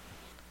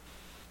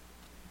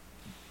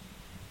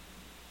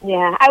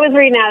 Yeah, I was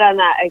reading out on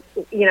that.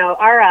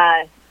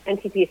 Our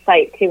NTP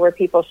site too, where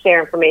people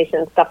share information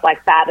and stuff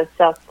like that, is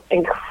just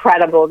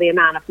incredible. The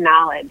amount of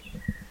knowledge.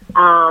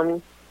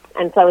 And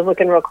so I was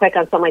looking real quick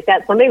on something like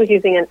that. Somebody was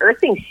using an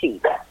earthing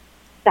sheet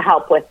to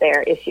help with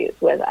their issues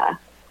with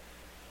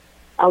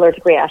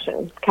allergic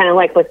reaction, kind of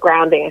like with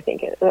grounding. I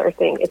think it's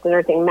an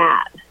earthing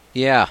mat.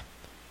 Yeah,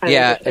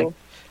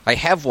 I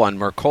have one.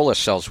 Mercola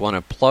sells one.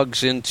 It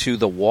plugs into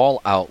the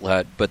wall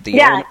outlet, but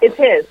it's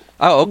his.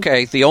 Oh,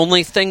 okay. The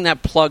only thing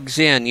that plugs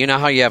in, you know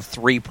how you have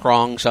 3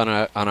 prongs on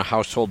a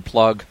household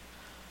plug.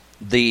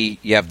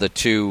 You have the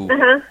 2,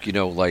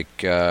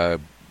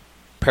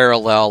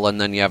 parallel, and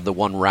then you have the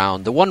one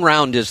round. The one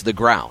round is the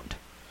ground.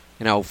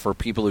 For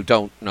people who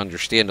don't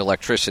understand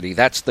electricity,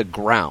 that's the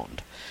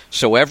ground.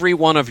 So every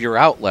one of your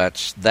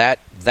outlets, that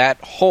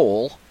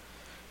hole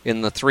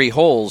in the 3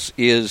 holes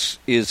is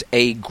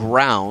a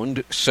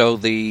ground, so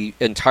the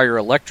entire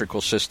electrical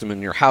system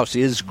in your house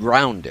is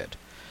grounded.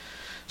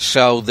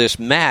 So this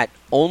mat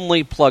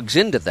only plugs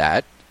into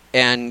that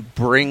and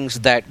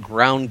brings that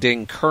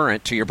grounding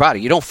current to your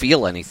body. You don't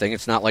feel anything.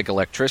 It's not like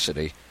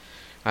electricity.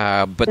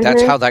 But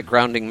that's how that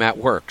grounding mat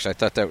works. I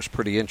thought that was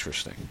pretty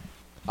interesting.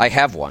 I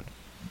have one.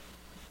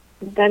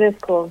 That is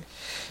cool.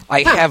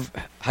 I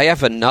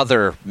have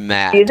another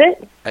mat. Use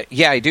it?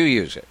 Yeah, I do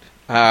use it.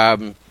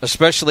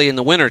 Especially in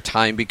the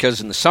wintertime,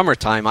 because in the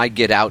summertime I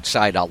get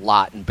outside a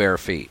lot in bare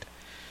feet.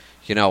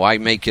 I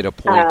make it a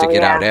point to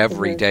get out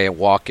every day and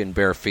walk in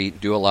bare feet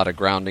and do a lot of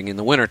grounding. In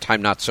the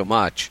wintertime, not so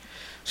much.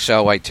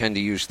 So I tend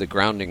to use the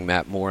grounding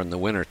mat more in the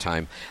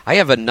wintertime. I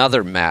have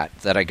another mat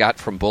that I got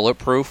from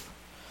Bulletproof,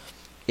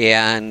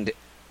 and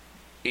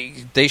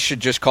they should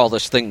just call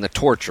this thing the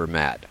torture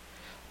mat.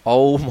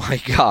 Oh,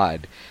 my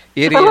God.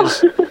 It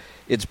is.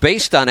 It's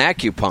based on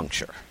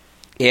acupuncture.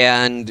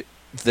 And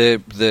the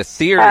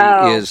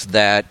theory is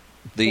that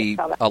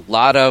a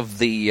lot of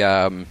the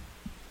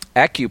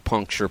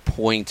acupuncture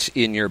points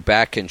in your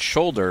back and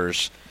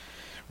shoulders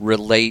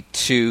relate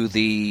to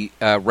the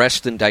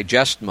rest and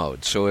digest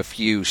mode. So if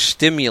you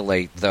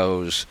stimulate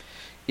those,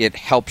 it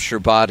helps your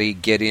body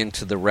get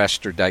into the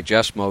rest or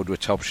digest mode,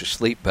 which helps you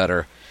sleep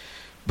better.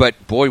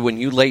 But, boy, when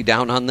you lay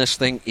down on this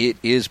thing, it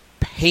is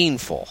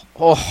painful.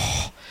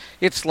 Oh,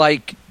 it's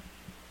like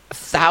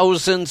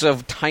thousands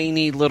of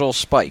tiny little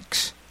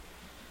spikes.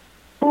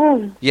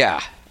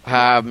 Yeah.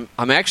 I'm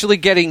actually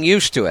getting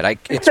used to it.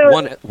 It's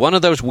one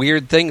of those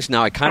weird things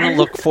now. I kind of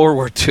look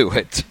forward to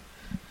it.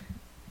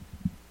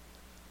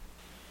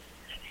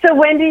 So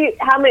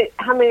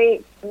how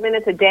many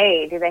minutes a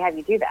day do they have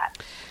you do that?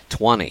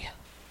 20.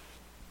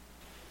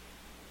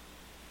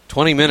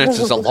 20 minutes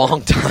is a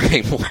long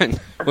time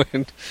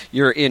when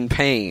you're in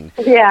pain.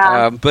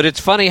 Yeah. But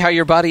it's funny how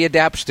your body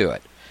adapts to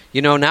it.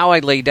 Now I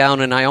lay down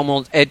and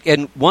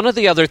and one of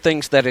the other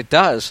things that it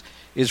does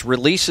is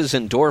releases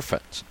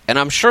endorphins. And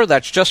I'm sure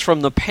that's just from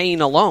the pain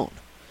alone.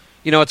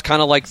 It's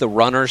kind of like the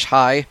runner's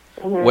high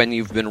when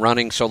you've been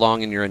running so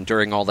long and you're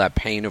enduring all that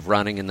pain of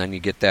running, and then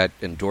you get that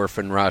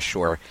endorphin rush,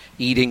 or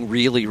eating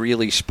really,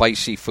 really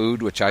spicy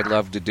food, which I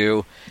love to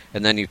do,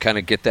 and then you kind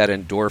of get that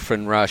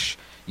endorphin rush.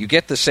 You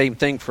get the same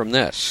thing from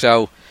this.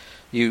 So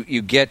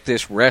you get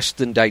this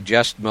rest and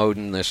digest mode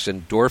and this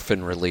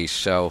endorphin release.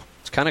 So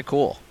it's kind of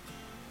cool.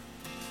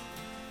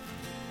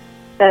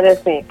 That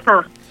is neat,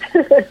 huh?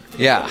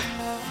 Yeah.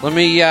 Let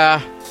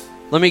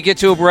me get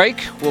to a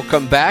break. We'll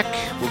come back.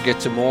 We'll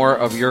get to more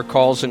of your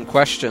calls and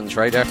questions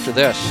right after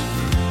this.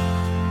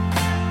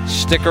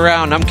 Stick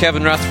around. I'm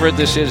Kevin Rutherford.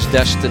 This is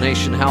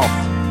Destination Health.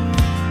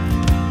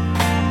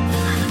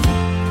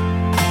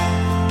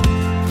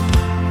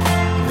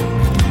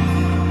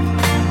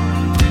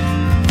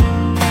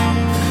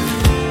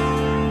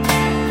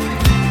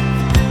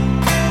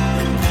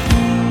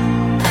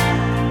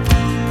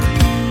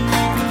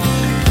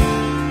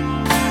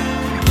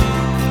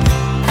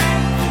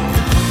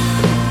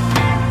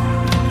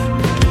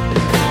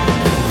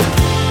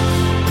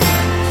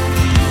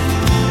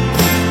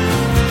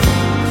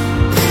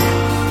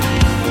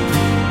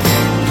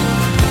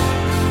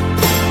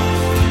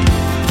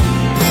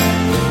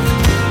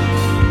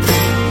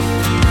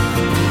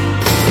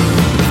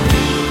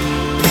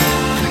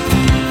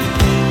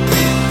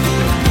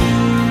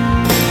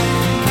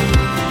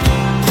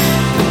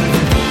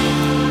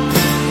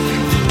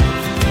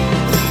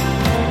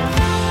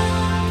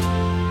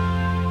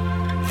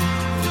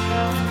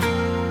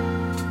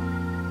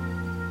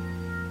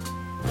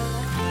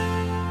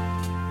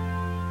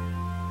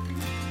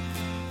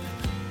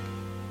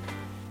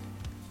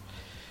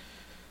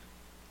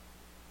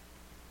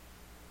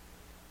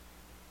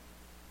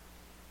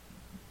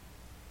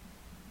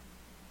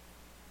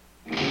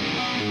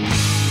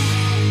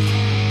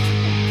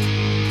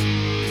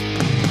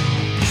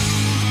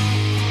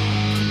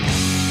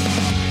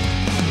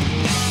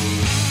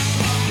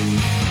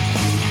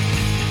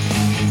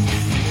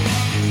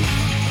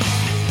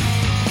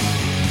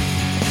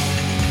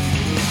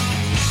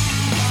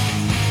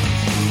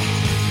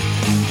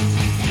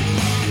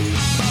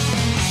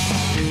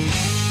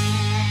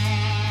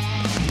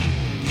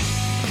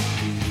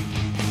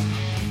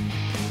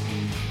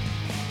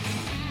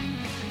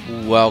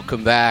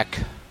 Welcome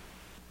back.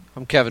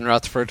 I'm Kevin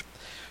Rutherford.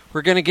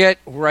 We're going to get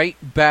right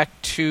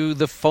back to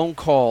the phone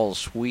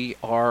calls. We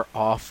are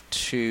off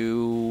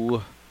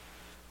to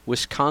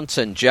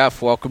Wisconsin.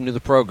 Jeff, welcome to the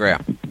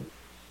program.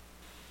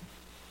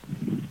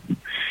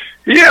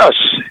 Yes.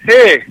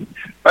 Hey,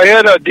 I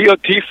had a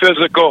DOT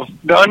physical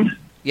done.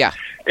 Yeah.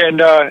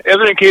 And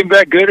everything came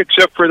back good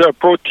except for the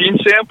protein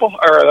sample,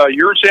 or the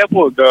urine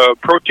sample. The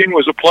protein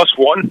was a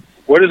 +1.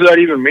 What does that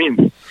even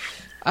mean?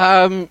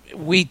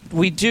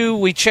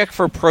 We check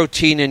for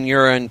protein in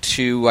urine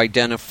to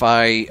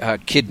identify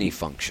kidney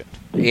function.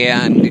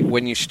 And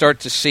when you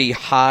start to see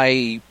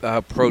high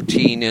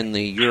protein in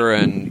the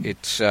urine,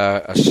 it's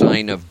a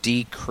sign of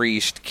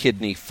decreased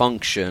kidney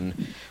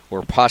function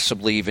or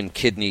possibly even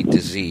kidney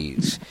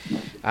disease.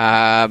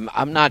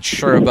 I'm not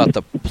sure about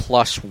the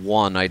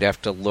 +1. I'd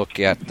have to look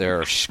at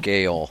their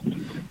scale.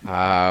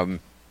 Have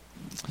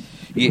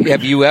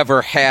you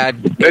ever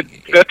had...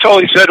 That's all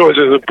he said was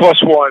it was a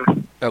 +1.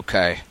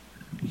 Okay.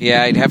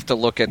 Yeah, I'd have to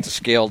look at the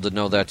scale to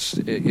know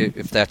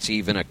if that's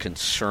even a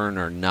concern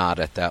or not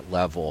at that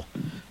level.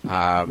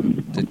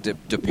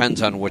 It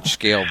depends on which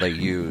scale they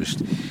used.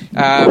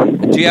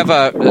 Do you have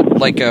a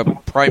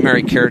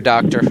primary care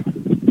doctor?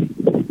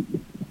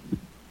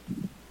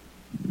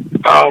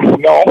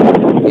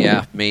 No.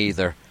 Yeah, me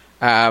either.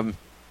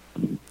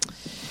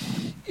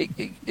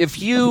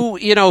 If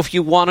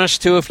you want us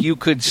to, if you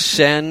could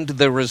send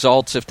the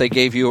results, did they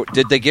give you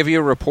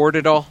a report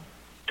at all?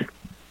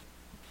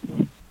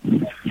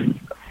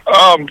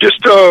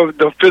 Just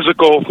the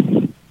physical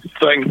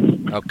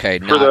thing. Okay.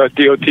 For the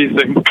DOT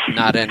thing.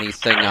 Not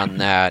anything on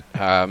that.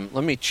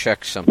 Let me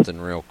check something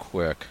real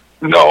quick.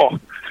 No.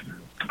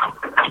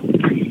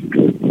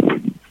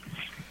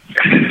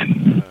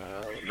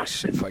 Let me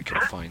see if I can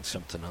find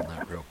something on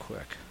that real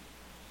quick.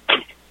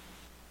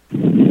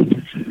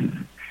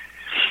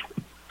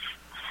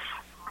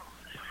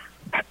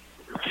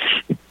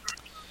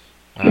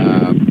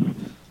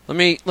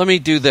 Let me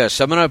do this.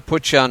 I'm going to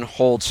put you on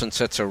hold since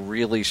that's a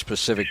really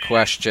specific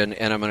question,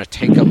 and I'm going to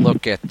take a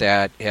look at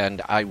that,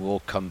 and I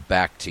will come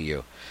back to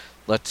you.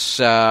 Let's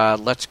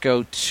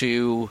go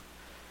to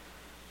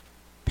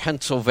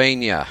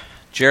Pennsylvania.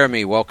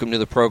 Jeremy, welcome to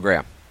the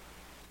program.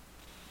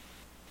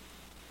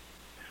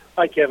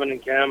 Hi, Kevin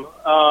and Cam.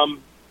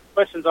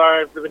 Questions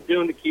are, I've been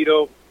doing the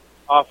keto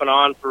off and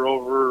on for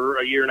over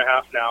a year and a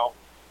half now,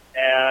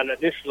 and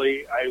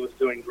initially I was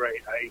doing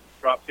great. I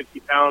dropped 50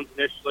 pounds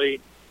initially,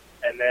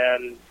 and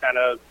then kind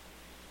of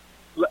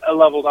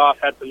leveled off,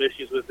 had some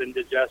issues with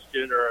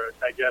indigestion or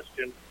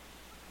digestion.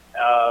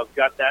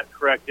 Got that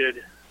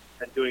corrected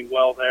and doing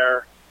well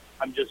there.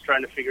 I'm just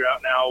trying to figure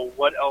out now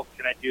what else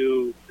can I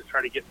do to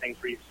try to get things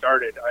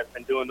restarted. I've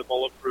been doing the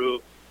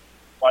bulletproof,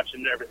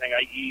 watching everything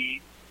I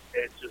eat.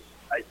 It's just,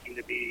 I seem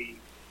to be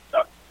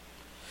stuck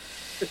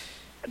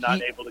and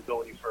not able to go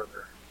any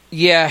further.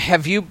 Yeah,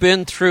 have you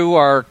been through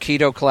our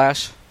keto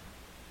class?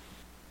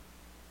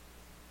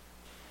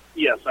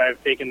 Yes,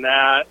 I've taken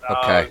that.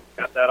 Okay.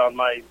 Got that on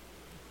my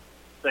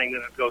thing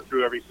that I go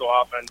through every so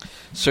often.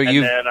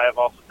 And then I've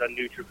also done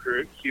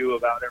NutriQ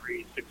about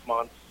every 6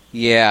 months.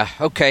 Yeah,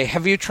 okay.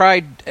 Have you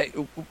tried...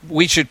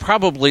 we should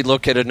probably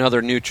look at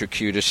another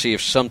NutriQ to see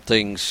if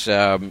something's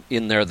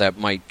in there that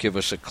might give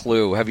us a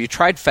clue. Have you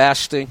tried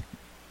fasting?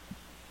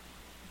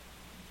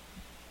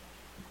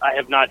 I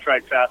have not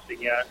tried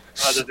fasting yet,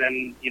 other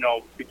than,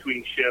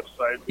 between shifts.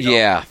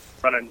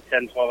 Running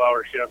 10,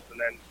 12-hour shifts, and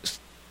then,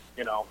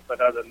 but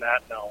other than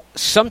that, no.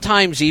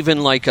 Sometimes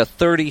even like a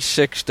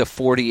 36 to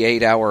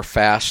 48-hour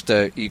fast,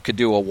 you could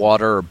do a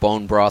water or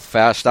bone broth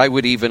fast. I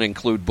would even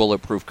include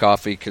bulletproof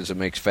coffee because it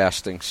makes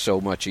fasting so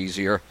much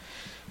easier.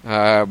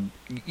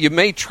 You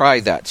may try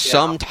that. Yeah.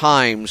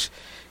 Sometimes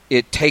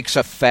it takes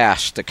a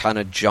fast to kind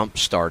of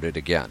jumpstart it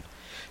again.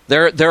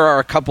 There are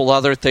a couple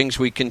other things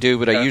we can do,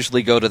 but I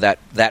usually go to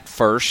that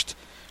first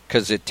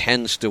because it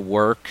tends to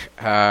work.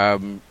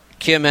 Kim,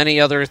 any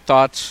other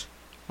thoughts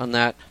on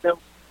that? No.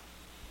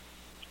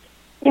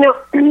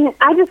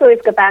 I just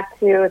always go back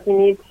to if you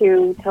need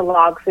to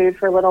log food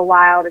for a little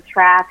while to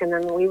track, and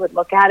then we would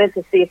look at it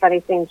to see if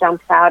anything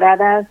jumps out at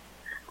us.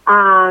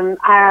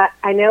 I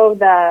know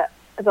the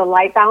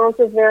light balance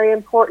is very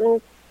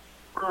important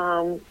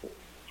to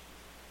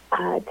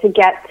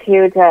get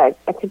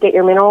to get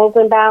your minerals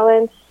in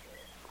balance.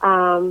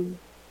 I'm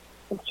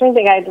trying to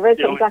think. I'd read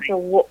some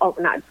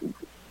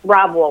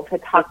Rob Wolf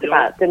had talked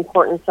about the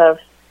importance of.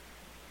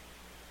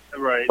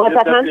 Right.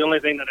 That's the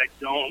only thing that I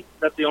don't.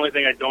 That's the only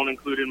thing I don't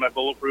include in my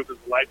bulletproof is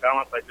light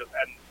balance. I just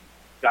hadn't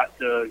got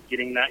to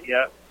getting that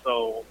yet,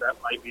 so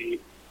that might be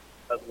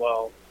as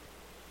well.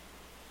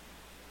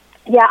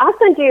 Yeah, I'll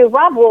send you.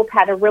 Rob Wolf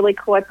had a really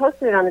cool. I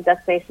posted it on the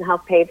Destination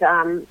Health page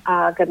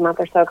a good month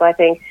or so ago. I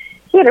think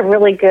he had a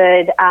really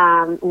good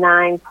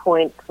 9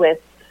 points with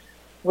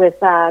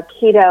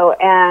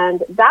keto,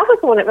 and that was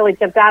the one that really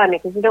jumped out at me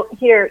because you don't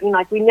hear,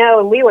 like we know,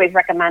 and we always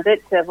recommend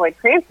it to avoid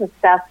cramps and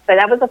stuff, but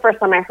that was the first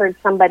time I heard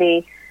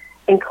somebody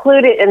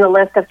include it in the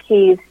list of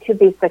keys to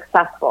be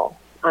successful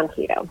on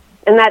keto.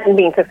 And that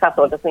being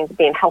successful just means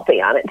being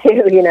healthy on it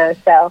too,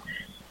 so.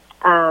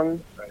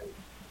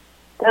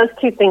 Those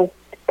two things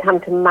come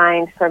to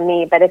mind for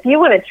me. But if you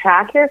want to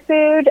track your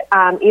food,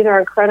 either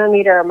on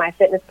Chronometer or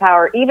MyFitnessPal,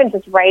 or even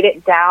just write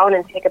it down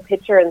and take a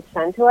picture and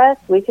send to us,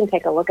 we can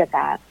take a look at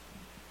that.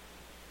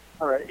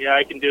 All right. Yeah,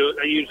 I can do it.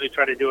 I usually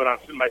try to do it on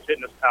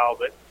MyFitnessPal,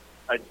 but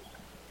it's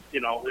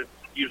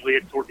usually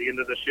toward the end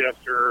of the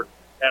shift or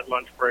at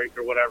lunch break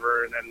or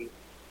whatever, and then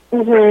I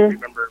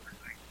remember everything.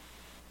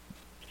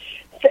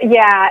 So,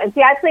 yeah, and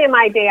see, I plan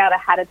my day out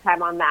ahead of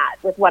time on that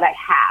with what I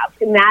have,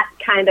 and that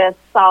kind of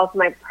solves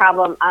my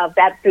problem of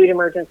that food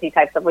emergency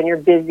type stuff. When you're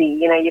busy,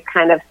 you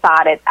kind of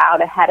thought it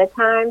out ahead of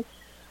time.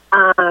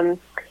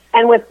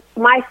 And with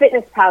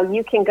MyFitnessPal,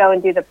 you can go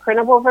and do the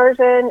printable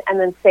version and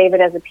then save it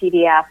as a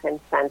PDF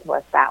and send to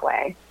us that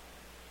way.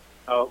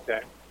 Oh,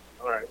 okay.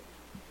 All right.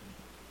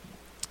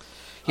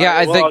 Yeah,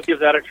 I think I'll give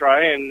that a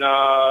try and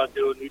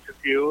do a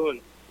NutriQ.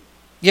 And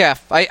yeah,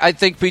 I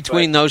think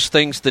between those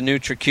things, the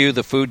NutriQ,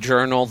 the Food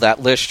Journal, that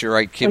list, you're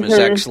right, Kim, is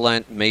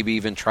excellent. Maybe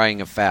even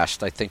trying a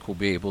fast. I think we'll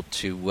be able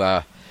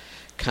to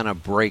kind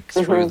of break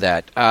through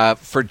that.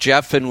 For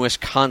Jeff in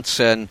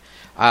Wisconsin,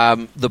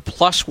 the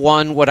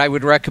 +1, what I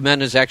would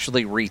recommend is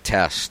actually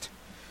retest.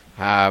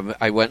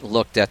 I went and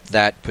looked at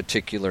that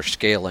particular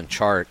scale and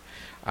chart.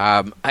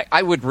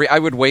 I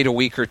would wait a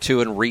week or two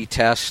and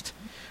retest,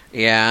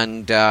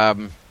 and I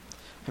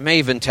may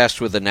even test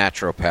with a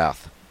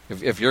naturopath.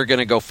 If you're going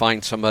to go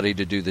find somebody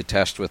to do the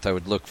test with, I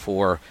would look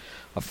for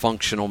a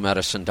functional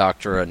medicine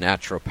doctor or a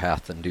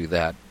naturopath and do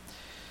that.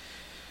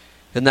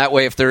 And that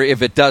way, if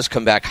it does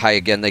come back high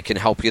again, they can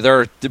help you.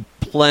 There are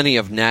plenty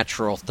of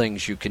natural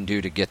things you can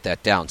do to get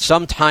that down.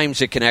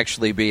 Sometimes it can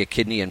actually be a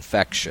kidney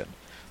infection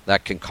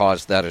that can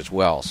cause that as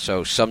well.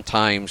 So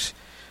sometimes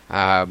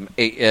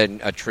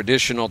a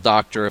traditional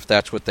doctor, if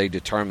that's what they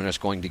determine, is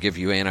going to give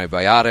you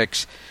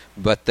antibiotics,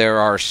 but there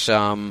are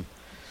some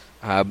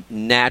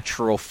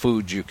natural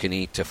foods you can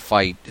eat to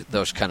fight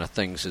those kind of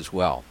things as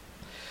well.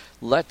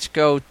 Let's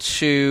go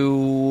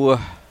to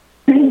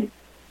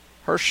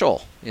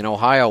Herschel in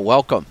Ohio.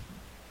 Welcome.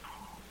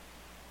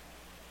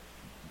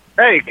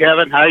 Hey,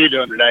 Kevin. How you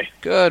doing today?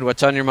 Good.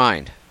 What's on your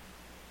mind?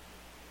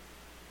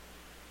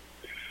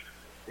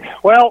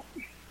 Well,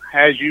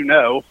 as you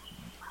know,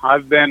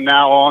 I've been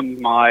now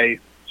on my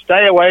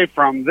stay away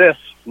from this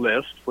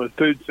list with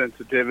food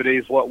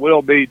sensitivities, what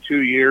will be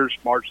 2 years,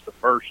 March the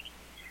 1st.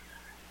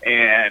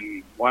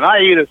 And when I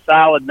eat a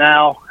salad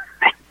now,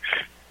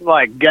 it's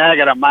like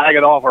gagging a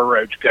maggot off a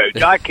roach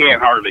coach. I can't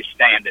hardly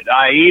stand it.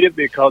 I eat it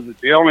because it's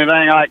the only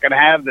thing I can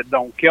have that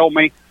don't kill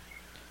me.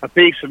 A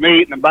piece of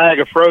meat and a bag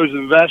of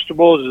frozen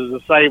vegetables is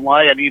the same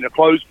way. I need a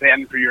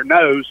clothespin for your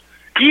nose.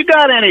 You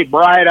got any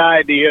bright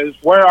ideas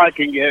where I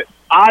can get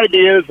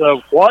ideas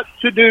of what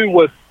to do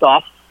with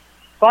stuff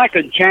so I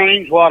can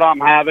change what I'm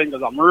having,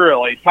 because I'm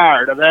really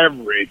tired of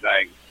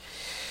everything?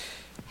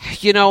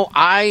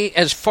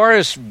 As far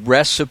as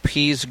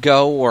recipes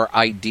go or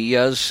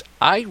ideas,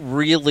 I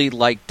really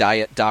like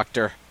Diet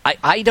Doctor.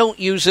 I don't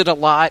use it a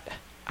lot.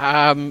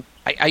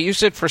 I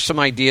use it for some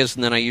ideas,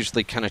 and then I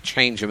usually kind of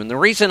change them. And the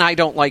reason I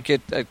don't like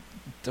it, I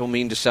don't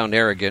mean to sound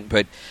arrogant,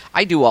 but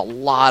I do a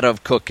lot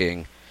of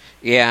cooking,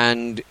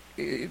 and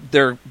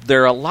there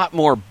are a lot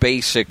more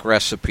basic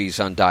recipes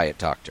on Diet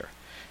Doctor.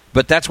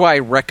 But that's why I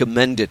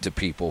recommend it to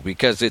people,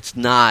 because it's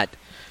not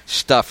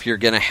stuff you're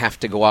going to have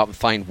to go out and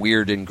find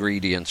weird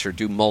ingredients or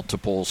do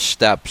multiple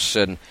steps.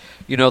 And,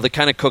 the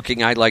kind of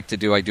cooking I like to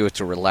do, I do it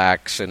to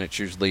relax, and it's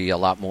usually a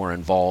lot more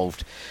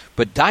involved.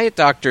 But Diet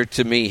Doctor,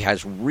 to me,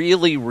 has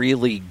really,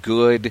 really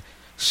good,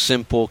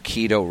 simple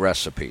keto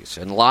recipes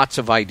and lots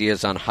of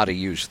ideas on how to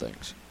use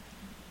things.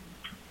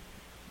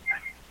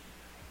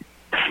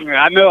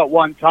 I know at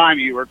one time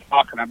you were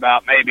talking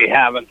about maybe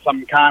having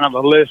some kind of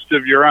a list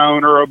of your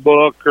own or a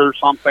book or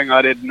something.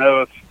 I didn't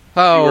know if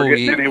you were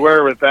getting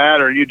anywhere with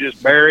that, or you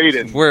just buried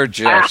it. We're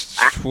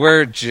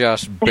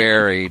just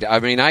buried. I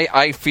mean,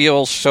 I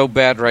feel so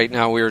bad right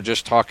now. We were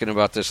just talking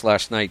about this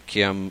last night,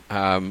 Kim.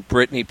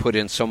 Brittany put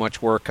in so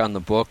much work on the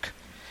book,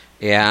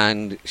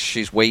 and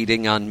she's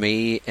waiting on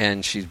me,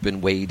 and she's been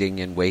waiting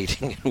and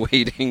waiting and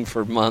waiting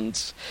for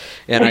months,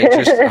 and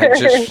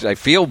I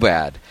feel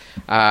bad.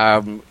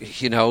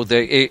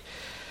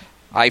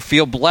 I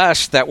feel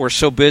blessed that we're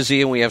so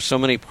busy and we have so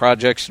many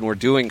projects and we're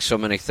doing so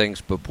many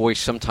things, but boy,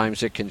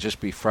 sometimes it can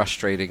just be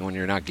frustrating when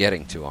you're not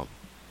getting to them.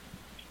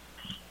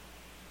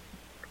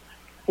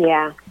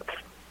 Yeah.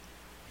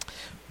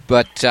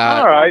 But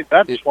all right,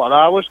 that's what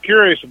I was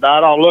curious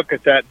about. I'll look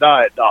at that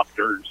Diet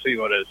Doctor and see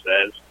what it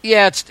says.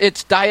 Yeah, it's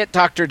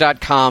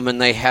dietdoctor.com,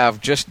 and they have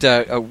just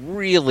a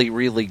really,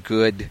 really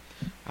good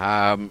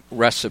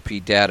recipe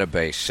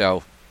database.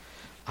 So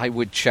I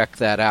would check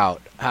that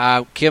out.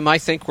 Kim, I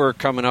think we're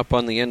coming up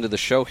on the end of the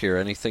show here.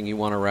 Anything you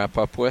want to wrap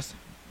up with?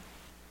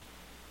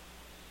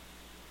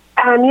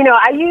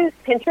 I use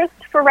Pinterest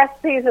for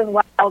recipes as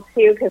well,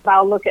 too,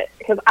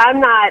 because I'm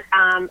not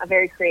a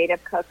very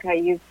creative cook. I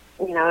use,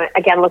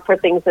 again, look for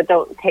things that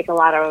don't take a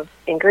lot of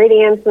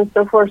ingredients and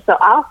so forth. So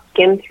I'll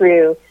skim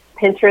through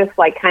Pinterest,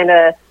 like kind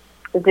of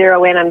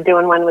zero in. I'm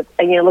doing one with,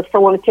 look for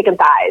one with chicken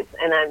thighs,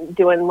 and I'm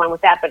doing one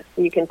with that. But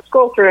you can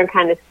scroll through and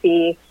kind of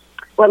see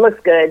what looks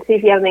good. See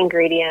if you have the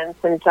ingredients,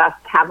 and just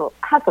have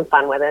some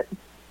fun with it.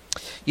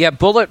 Yeah,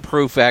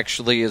 Bulletproof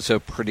actually is a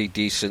pretty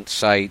decent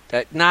site.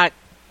 Not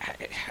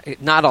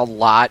a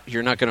lot.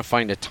 You're not going to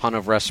find a ton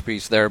of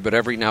recipes there, but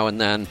every now and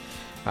then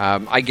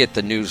I get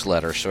the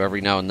newsletter, so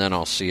every now and then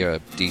I'll see a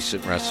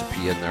decent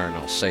recipe in there and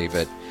I'll save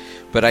it.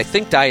 But I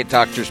think Diet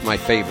Doctor's my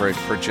favorite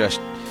for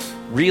just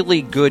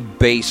really good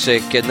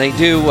basic, and they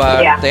do.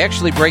 They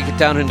actually break it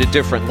down into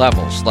different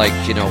levels, like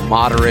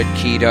moderate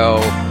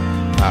keto,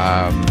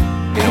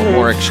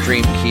 more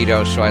extreme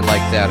keto. So I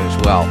like that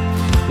as well.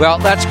 Well,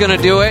 that's going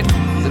to do it.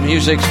 The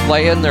music's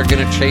playing. They're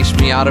going to chase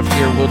me out of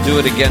here. We'll do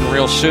it again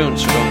real soon,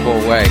 so don't go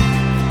away.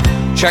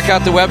 Check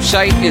out the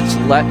website. It's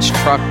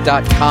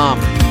letstruck.com.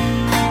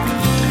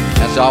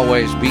 As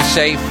always, be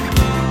safe,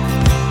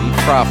 be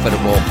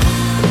profitable,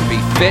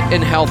 be fit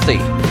and healthy.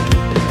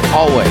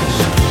 Always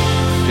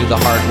do the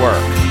hard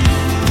work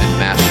and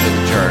master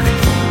the journey.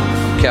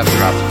 I'm Kevin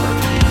Rutherford.